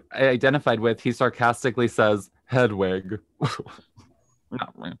identified with, he sarcastically says, Hedwig.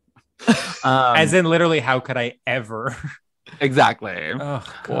 Not me. As in literally, how could I ever? Exactly. Oh,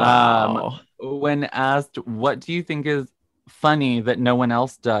 wow. When asked, what do you think is funny that no one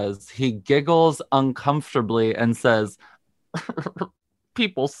else does? He giggles uncomfortably and says,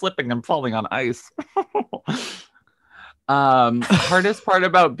 people slipping and falling on ice. Hardest part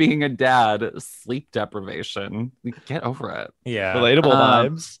about being a dad, sleep deprivation. Get over it. Yeah. Relatable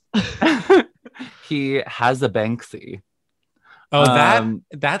vibes. He has a Banksy. Oh,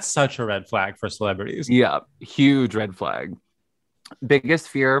 that's such a red flag for celebrities. Yeah, huge red flag. Biggest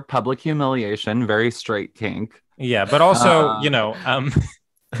fear, public humiliation, very straight kink. Yeah, but also,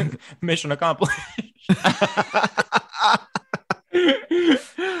 mission accomplished.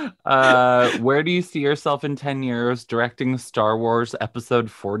 Where do you see yourself in 10 years directing Star Wars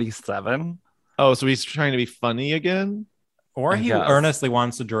Episode 47? Oh, so he's trying to be funny again? Or he earnestly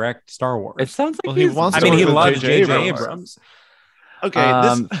wants to direct Star Wars. It sounds like he wants to. He loves J.J. Abrams. Okay,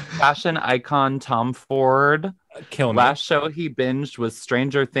 this fashion icon Tom Ford. Kill me. Last show he binged was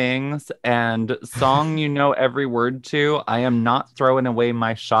Stranger Things and song you know every word to. I am not throwing away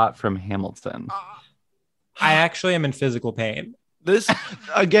my shot from Hamilton. I actually am in physical pain. This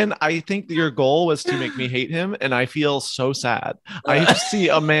again, I think your goal was to make me hate him, and I feel so sad. I see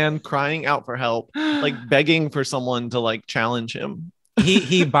a man crying out for help, like begging for someone to like challenge him.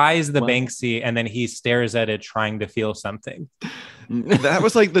 He buys the Banksy and then he stares at it trying to feel something. That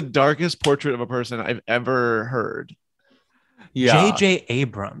was like the darkest portrait of a person I've ever heard. Yeah. J.J.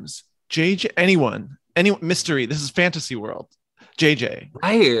 Abrams. Anyone, mystery. This is fantasy world. JJ.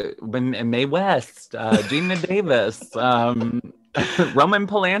 Right. When Mae West, Gina Davis, Roman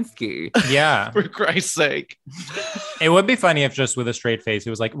Polanski. Yeah. For Christ's sake. It would be funny if just with a straight face, he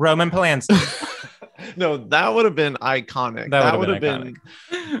was like, Roman Polanski. No, that would have been iconic. That would have been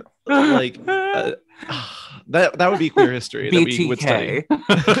like that would be queer history that we would study.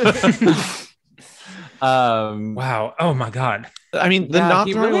 Wow. Oh my God. I mean, the not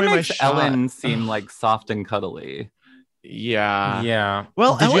he throwing really away my makes shot. Ellen seem like soft and cuddly. Yeah. Yeah.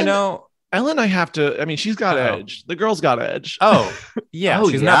 Well, did you know Ellen, she's got edge. The girl's got edge. Oh, yeah.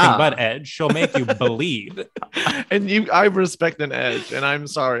 She's yeah. nothing but edge. She'll make you believe. And I respect an edge. And I'm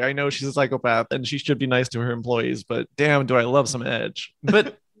sorry. I know she's a psychopath and she should be nice to her employees, but damn, do I love some edge.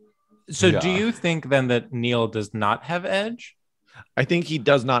 But so do you think then that Neil does not have edge? I think he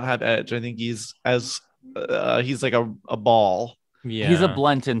does not have edge. I think he's like a ball. Yeah. He's a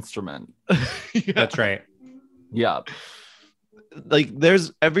blunt instrument. Yeah. That's right. Yeah. Like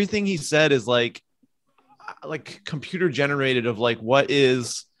there's everything he said is like computer generated of like what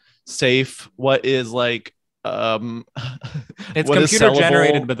is safe, what is like it's what computer is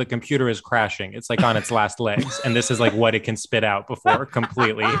generated, but the computer is crashing. It's like on its last legs, and this is like what it can spit out before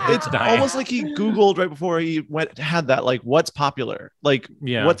completely it's dying. almost like he Googled right before he had that like what's popular, like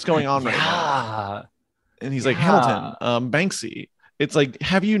what's going on right now, and he's like Hamilton, Banksy. It's like,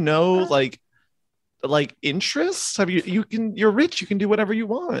 have you like interests? Have you're rich, you can do whatever you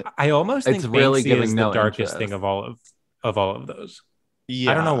want. I almost think really Banksy is the no darkest interest. thing of all of those.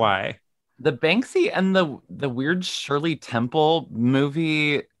 Yeah. I don't know why. The Banksy and the weird Shirley Temple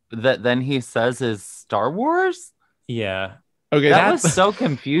movie that then he says is Star Wars. Yeah. Okay. That was so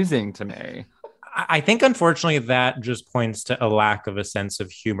confusing to me. I think, unfortunately, that just points to a lack of a sense of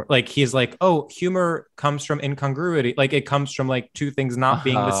humor. Like, he's like, oh, humor comes from incongruity. Like, it comes from, like, two things not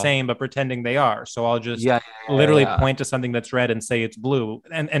being the same, but pretending they are. So I'll just literally point to something that's red and say it's blue.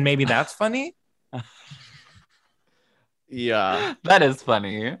 And maybe that's funny. Yeah. That is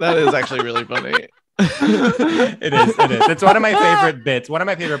funny. That is actually really funny. It is. It's one of my favorite bits. One of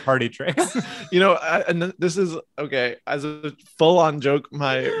my favorite party tricks. And this is okay. As a full-on joke,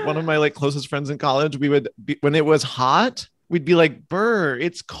 one of my like closest friends in college, we would be, when it was hot, we'd be like, "Burr,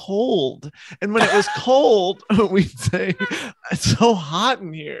 it's cold," and when it was cold, we'd say, "It's so hot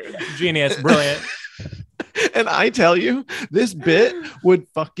in here." Genius, brilliant. And I tell you, this bit would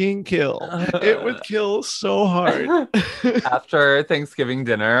fucking kill. It would kill so hard. After Thanksgiving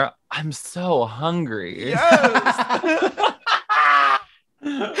dinner, I'm so hungry. Yes.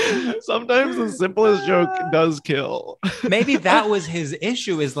 Sometimes the simplest joke does kill. Maybe that was his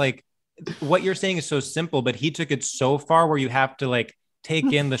issue, is like what you're saying is so simple, but he took it so far where you have to like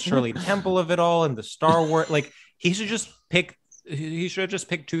take in the Shirley Temple of it all and the Star Wars. Like he should have just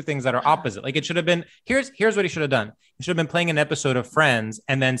picked two things that are opposite. Like it should have been, here's what he should have done. He should have been playing an episode of Friends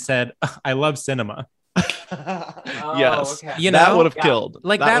and then said, I love cinema. Yes. Okay. You know? That would have killed.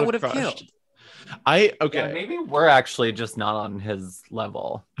 Like that would have killed. Yeah, maybe we're actually just not on his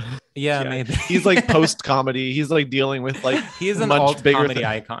level. Yeah, maybe. He's like post comedy. He's like dealing with like he's an much alt bigger comedy thing.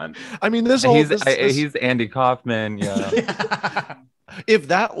 icon. I mean, He's Andy Kaufman. Yeah. If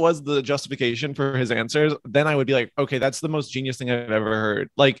that was the justification for his answers, then I would be like, okay, that's the most genius thing I've ever heard.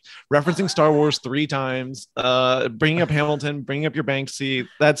 Like referencing Star Wars 3 times, bringing up Hamilton, bringing up your Banksy.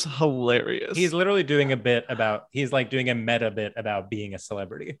 That's hilarious. He's literally doing a meta bit about being a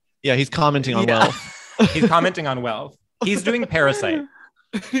celebrity. Yeah, he's commenting on wealth. He's commenting on wealth. He's doing Parasite.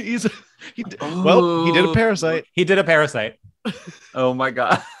 He did a Parasite. He did a Parasite. Oh my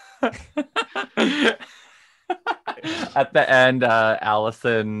God. At the end,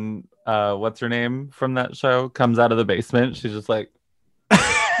 Allison, what's her name from that show, comes out of the basement. She's just like,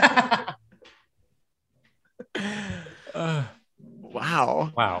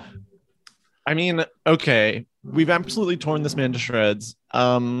 Wow. I mean, okay, we've absolutely torn this man to shreds.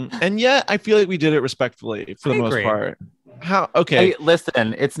 And yet I feel like we did it respectfully for the most part. Okay. Hey,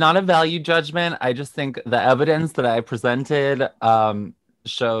 listen, it's not a value judgment. I just think the evidence that I presented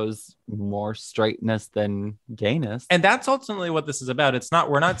shows more straightness than gayness. And that's ultimately what this is about.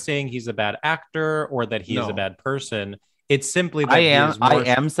 We're not saying he's a bad actor or that he is a bad person. It's simply that I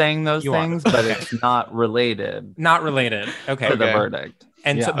am saying those things, but it's not related. Not related. Okay. To the verdict.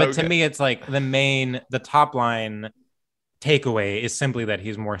 And to me, it's like the top line takeaway is simply that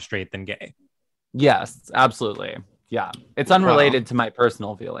he's more straight than gay. Yes, absolutely. Yeah. It's unrelated to my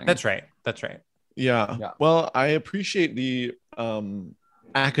personal feelings. That's right. Yeah. Well, I appreciate the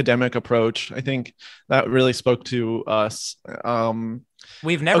academic approach. I think that really spoke to us.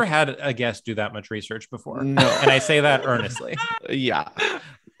 We've never had a guest do that much research before. No. And I say that earnestly. Yeah.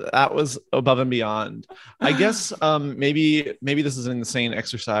 That was above and beyond. I guess maybe this is an insane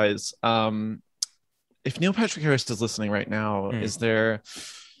exercise. If Neil Patrick Harris is listening right now, this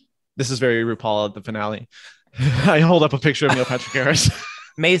is very RuPaul at the finale. I hold up a picture of Neil Patrick Harris.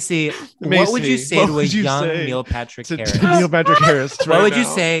 Macy, what would you say to a young Neil Patrick Harris? To Neil Patrick Harris. What would you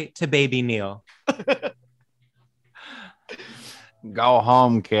say to baby Neil? Go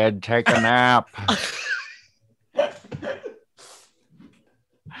home, kid. Take a nap.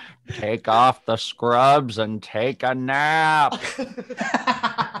 Take off the scrubs and take a nap.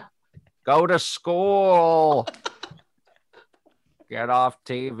 Go to school. Get off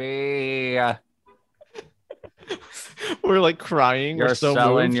TV. We're like crying. You're so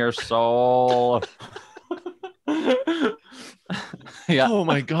selling moved. Your soul. Yeah. Oh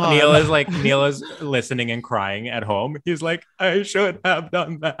my God. Neil is listening and crying at home. He's like, I should have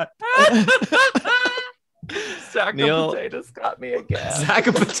done that. Sack of potatoes got me again. Sack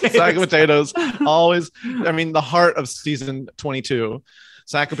of potatoes. Always. I mean, the heart of season 22.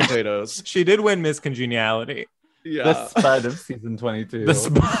 Sack of potatoes. She did win Miss Congeniality. Yeah. The spud of season 22. The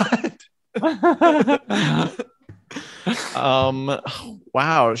spud.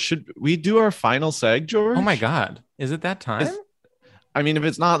 Wow. Should we do our final seg, George? Oh my God. Is it that time? I mean, if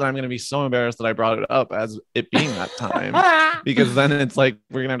it's not, then I'm going to be so embarrassed that I brought it up as it being that time, because then it's like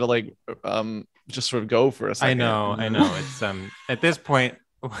we're going to have to just sort of go for a second. I know. It's at this point,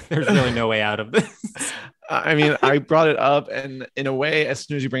 there's really no way out of this. I mean, I brought it up, and in a way, as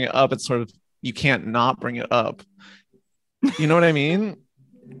soon as you bring it up, it's sort of you can't not bring it up. You know what I mean?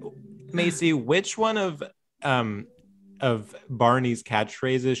 Macy, which one of Barney's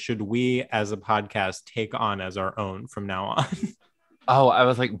catchphrases should we as a podcast take on as our own from now on? Oh, I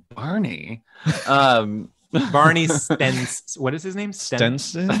was like, Barney. Barney Stens. What is his name?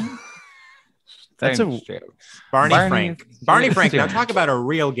 Stenson? That's Barney Frank. Barney Frank. Now talk about a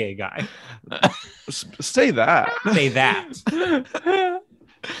real gay guy. Say that. Say that.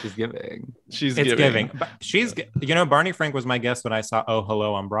 She's giving. It's giving. Barney Frank was my guest when I saw Oh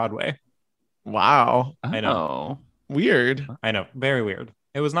Hello on Broadway. Wow. I know. Weird. I know. Very weird.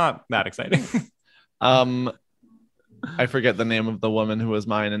 It was not that exciting. I forget the name of the woman who was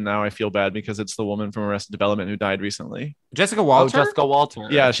mine, and now I feel bad because it's the woman from Arrested Development who died recently. Jessica Walter? Oh, Jessica Walter.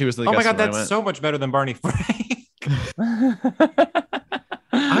 Yeah, she was the guest. Oh my God, that's so much better than Barney Frank.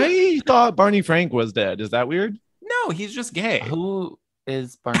 I thought Barney Frank was dead. Is that weird? No, he's just gay. Who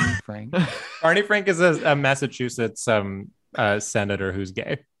is Barney Frank? Barney Frank is a Massachusetts senator who's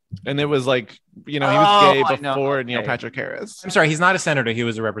gay. And it was like, he was gay before Neil Patrick Harris. I'm sorry, he's not a senator. He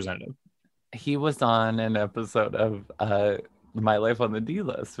was a representative. He was on an episode of My Life on the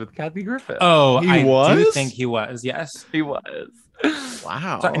D-List with Kathy Griffin. Oh, I do think he was. Yes, he was.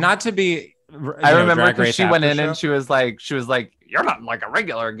 Wow. So, not to be. I remember because she went in and she was like, "You're not like a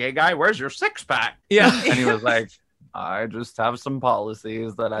regular gay guy. Where's your six pack?" Yeah, and he was like, "I just have some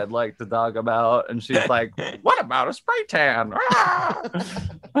policies that I'd like to talk about." And she's like, "What about a spray tan?"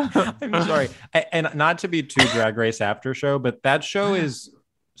 I'm sorry, and not to be too Drag Race After Show, but that show is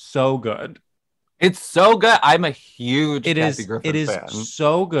so good. It's so good. I'm a huge Kathy Griffin fan. It is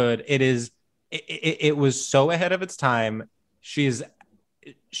so good. It is. It was so ahead of its time.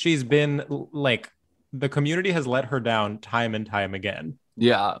 She's been like, the community has let her down time and time again.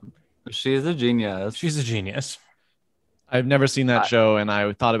 Yeah, she's a genius. She's a genius. I've never seen that show, and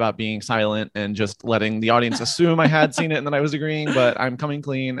I thought about being silent and just letting the audience assume I had seen it and then I was agreeing, but I'm coming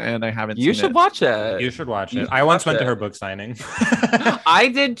clean and I haven't seen it. You should watch it. You should watch it. I once went to her book signing.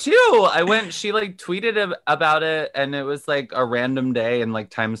 I did too. I went, she like tweeted about it, and it was like a random day in like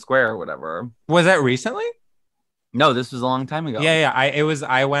Times Square or whatever. Was that recently? No, this was a long time ago. Yeah.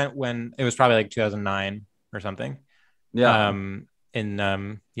 I went when it was probably like 2009 or something. Yeah. In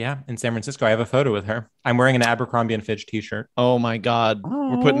San Francisco. I have a photo with her. I'm wearing an Abercrombie & Fitch t-shirt. Oh my God.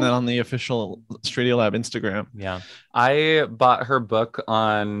 We're putting that on the official Stradio Lab Instagram. Yeah. I bought her book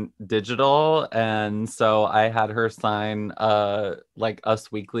on digital, and so I had her sign like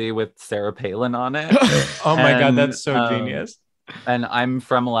Us Weekly with Sarah Palin on it. Oh my God, that's so genius. And I'm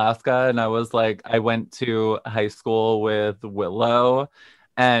from Alaska, and I was like, I went to high school with Willow,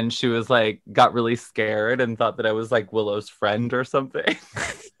 and she was like, got really scared and thought that I was like Willow's friend or something.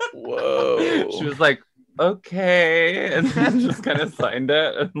 Whoa. She was like, okay. And then just kind of signed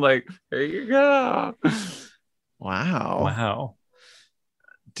it and like, here you go. Wow.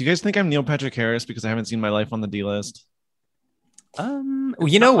 Do you guys think I'm Neil Patrick Harris because I haven't seen My Life on the D-List? Well,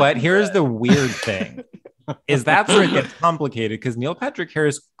 you know what? Here's the weird thing. Is that's where it gets complicated, because Neil Patrick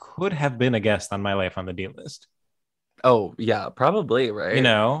Harris could have been a guest on My Life on the D-List. Oh yeah, probably, right? You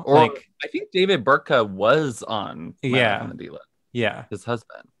know, or like, I think David Burtka was on My Life on the D-List. Yeah, his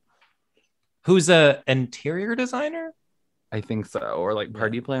husband, who's a interior designer, I think so, or like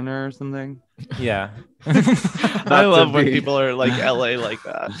party planner or something. Yeah. I love when people are like LA like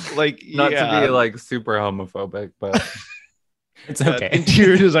that. Like, not to be like super homophobic, but it's okay.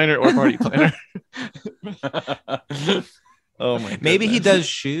 Interior designer or party planner. Oh my God. Maybe he does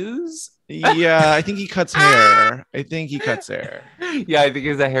shoes. Yeah, I think he cuts hair. Yeah, I think he's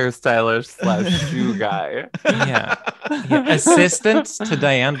a hairstylist / shoe guy. Yeah. Assistant to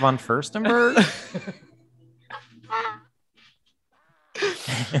Diane von Furstenberg.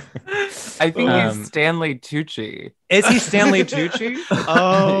 I think he's Stanley Tucci. Is he Stanley Tucci?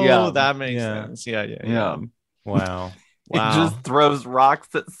 Oh, yeah. That makes sense. Yeah. Wow. He just throws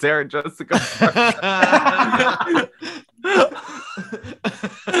rocks at Sarah Jessica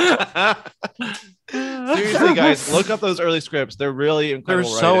Seriously, guys, look up those early scripts. They're really incredible.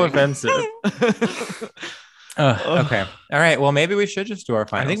 They're so offensive. Okay. All right. Well, maybe we should just do our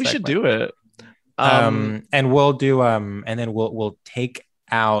final. I think we should do it. And we'll do and then we'll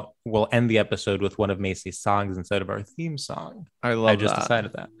end the episode with one of Macy's songs instead of our theme song. I just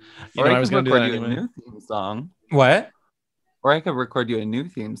decided that. I was going to do that anyway. A new theme song. What? Or I could record you a new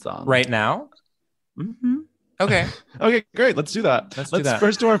theme song right now. Mm-hmm. Okay. Okay, great. Let's do that. Let's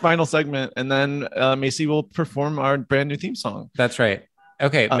first do our final segment, and then Macy will perform our brand new theme song. That's right.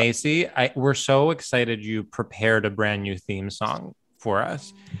 Okay, Macy, we're so excited you prepared a brand new theme song for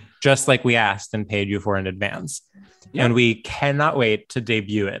us, just like we asked and paid you for in advance. Yeah. And we cannot wait to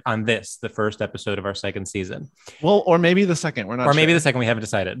debut it on the first episode of our second season. Well, or maybe the second. We're not sure. Maybe the second. We haven't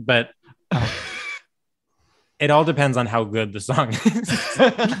decided, but it all depends on how good the song is.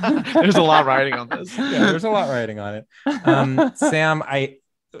 There's a lot riding on this. Yeah, there's a lot riding on it. Sam,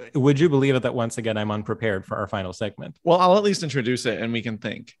 would you believe it that once again I'm unprepared for our final segment? Well, I'll at least introduce it and we can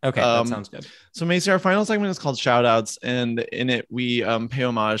think. Okay, that sounds good. So Macy, our final segment is called Shoutouts, and in it we pay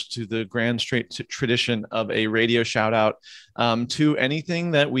homage to the grand tradition of a radio shout out to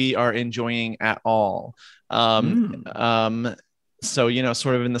anything that we are enjoying at all. So,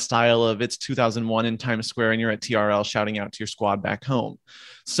 sort of in the style of it's 2001 in Times Square and you're at TRL shouting out to your squad back home.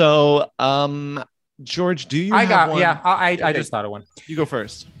 So, George, do you have one? Yeah, I just thought of one. You go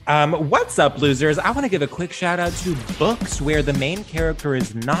first. What's up, losers? I want to give a quick shout out to books where the main character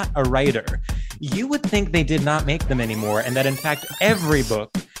is not a writer. you would think they did not make them anymore, and that in fact every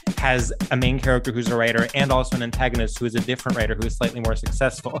book has a main character who's a writer and also an antagonist who is a different writer who is slightly more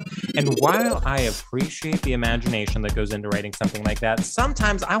successful. And while I appreciate the imagination that goes into writing something like that,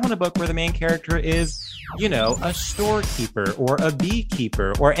 sometimes I want a book where the main character is, you know, a storekeeper or a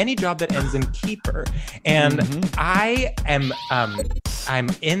beekeeper or any job that ends in keeper. And I'm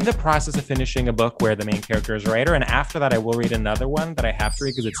in the process of finishing a book where the main character is a writer, and after that I will read another one that I have to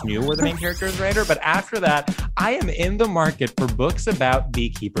read because it's new where the main character is a writer. But after that, I am in the market for books about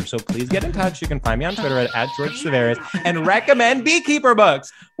beekeepers. So please get in touch. You can find me on Twitter at George Severus and recommend beekeeper books.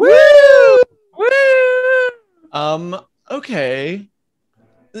 Woo! Woo! Okay.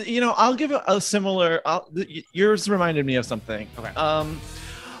 You know, I'll give a similar. Yours reminded me of something. Okay.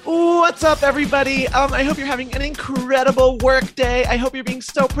 What's up, everybody? I hope you're having an incredible work day. I hope you're being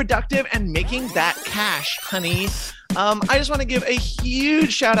so productive and making that cash, honey. I just want to give a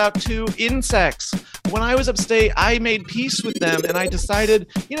huge shout out to insects. When I was upstate, I made peace with them and I decided,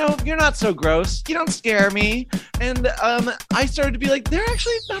 you know, you're not so gross. You don't scare me. And I started to be like, they're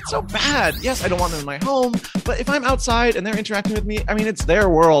actually not so bad. Yes, I don't want them in my home, but if I'm outside and they're interacting with me, I mean, it's their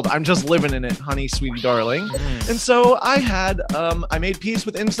world. I'm just living in it, honey, sweetie, darling. And so I made peace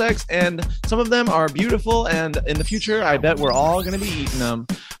with insects, and some of them are beautiful. And in the future, I bet we're all going to be eating them.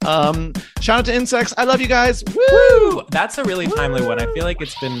 Shout out to insects. I love you guys. Woo! That's a really timely one. I feel like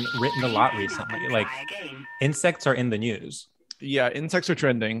it's been written a lot recently. Like, insects are in the news. Yeah, insects are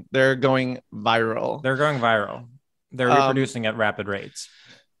trending. They're going viral. They're reproducing at rapid rates.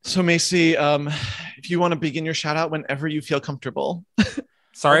 So Macy, if you want to begin your shout out whenever you feel comfortable.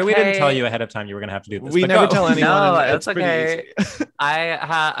 Sorry, we didn't tell you ahead of time you were going to have to do this. We never tell anyone. No, that's okay.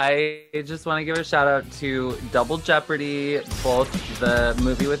 I just want to give a shout out to Double Jeopardy, both the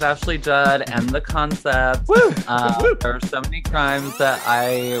movie with Ashley Judd and the concept. Woo! There are so many crimes that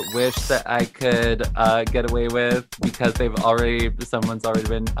I wish that I could get away with because someone's already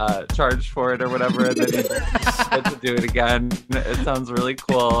been charged for it or whatever, and then you get to do it again. It sounds really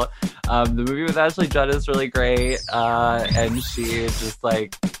cool. The movie with Ashley Judd is really great, and she just like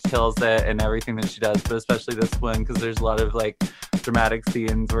kills it in everything that she does, but especially this one because there's a lot of like dramatic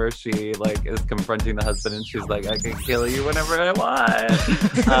scenes where she like is confronting the husband and she's like, I can kill you whenever I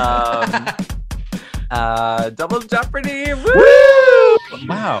want. Double Jeopardy. Woo!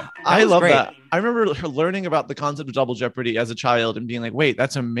 Wow, I love that. I remember learning about the concept of Double Jeopardy as a child and being like, wait,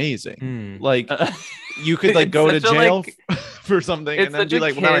 that's amazing. Like you could like go to jail for something and then be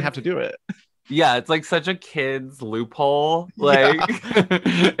like, well, now I have to do it. Yeah, it's like such a kid's loophole. Like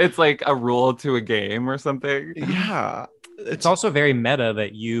it's like a rule to a game or something. Yeah. It's also very meta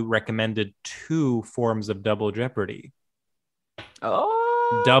that you recommended 2 forms of Double Jeopardy.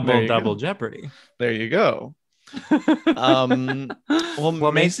 Oh, Double Jeopardy. There you go. Well,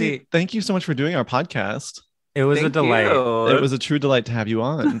 Macy, thank you so much for doing our podcast. It was a delight. It was a true delight to have you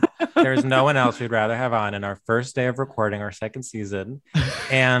on. There's no one else we'd rather have on in our first day of recording our second season.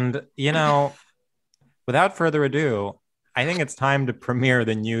 And, you know, without further ado, I think it's time to premiere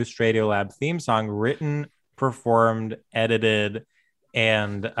the new Stradiolab theme song, written, performed, edited,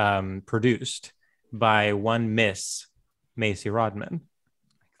 and produced by one Miss Macy Rodman.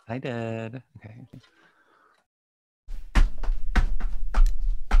 Excited. Okay.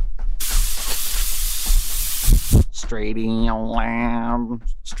 Stradiolab,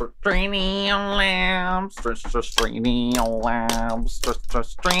 Stradiolab, Stradiolab,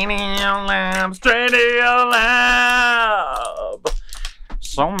 Stradiolab, Stradiolab.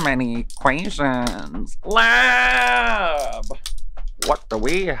 So many equations. Lab. What do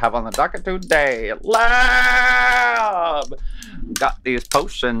we have on the docket today? Lab. Got these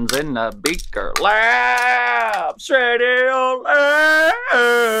potions in a beaker. Lab. Stradiolab.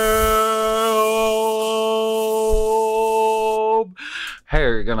 Hey,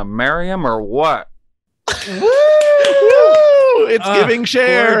 are you gonna marry him or what? Woo! It's giving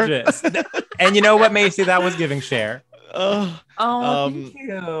share. Gorgeous. And you know what, Macy? That was giving share. Thank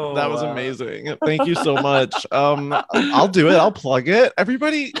you. That was amazing. Thank you so much. I'll do it. I'll plug it.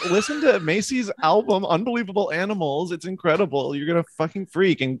 Everybody listen to Macy's album, Unbelievable Animals. It's incredible. You're going to fucking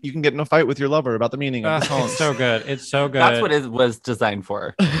freak and you can get in a fight with your lover about the meaning of the song. It's so good. It's so good. That's what it was designed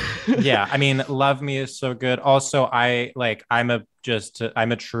for. Yeah. I mean, Love Me is so good. Also, I'm a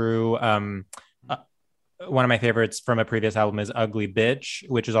true, one of my favorites from a previous album is Ugly Bitch,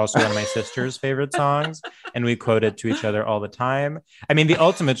 which is also one of my sister's favorite songs. And we quote it to each other all the time. I mean, the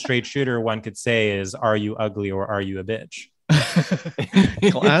ultimate straight shooter one could say is, are you ugly or are you a bitch?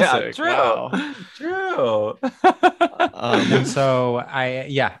 Classic. Yeah, true. Wow. True. And so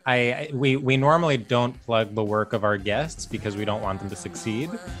we normally don't plug the work of our guests because we don't want them to succeed,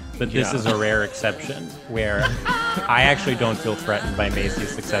 but this is a rare exception where I actually don't feel threatened by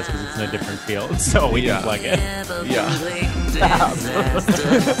Macy's success because it's in a different field, so we can plug it.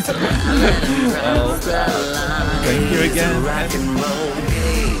 Thank you again.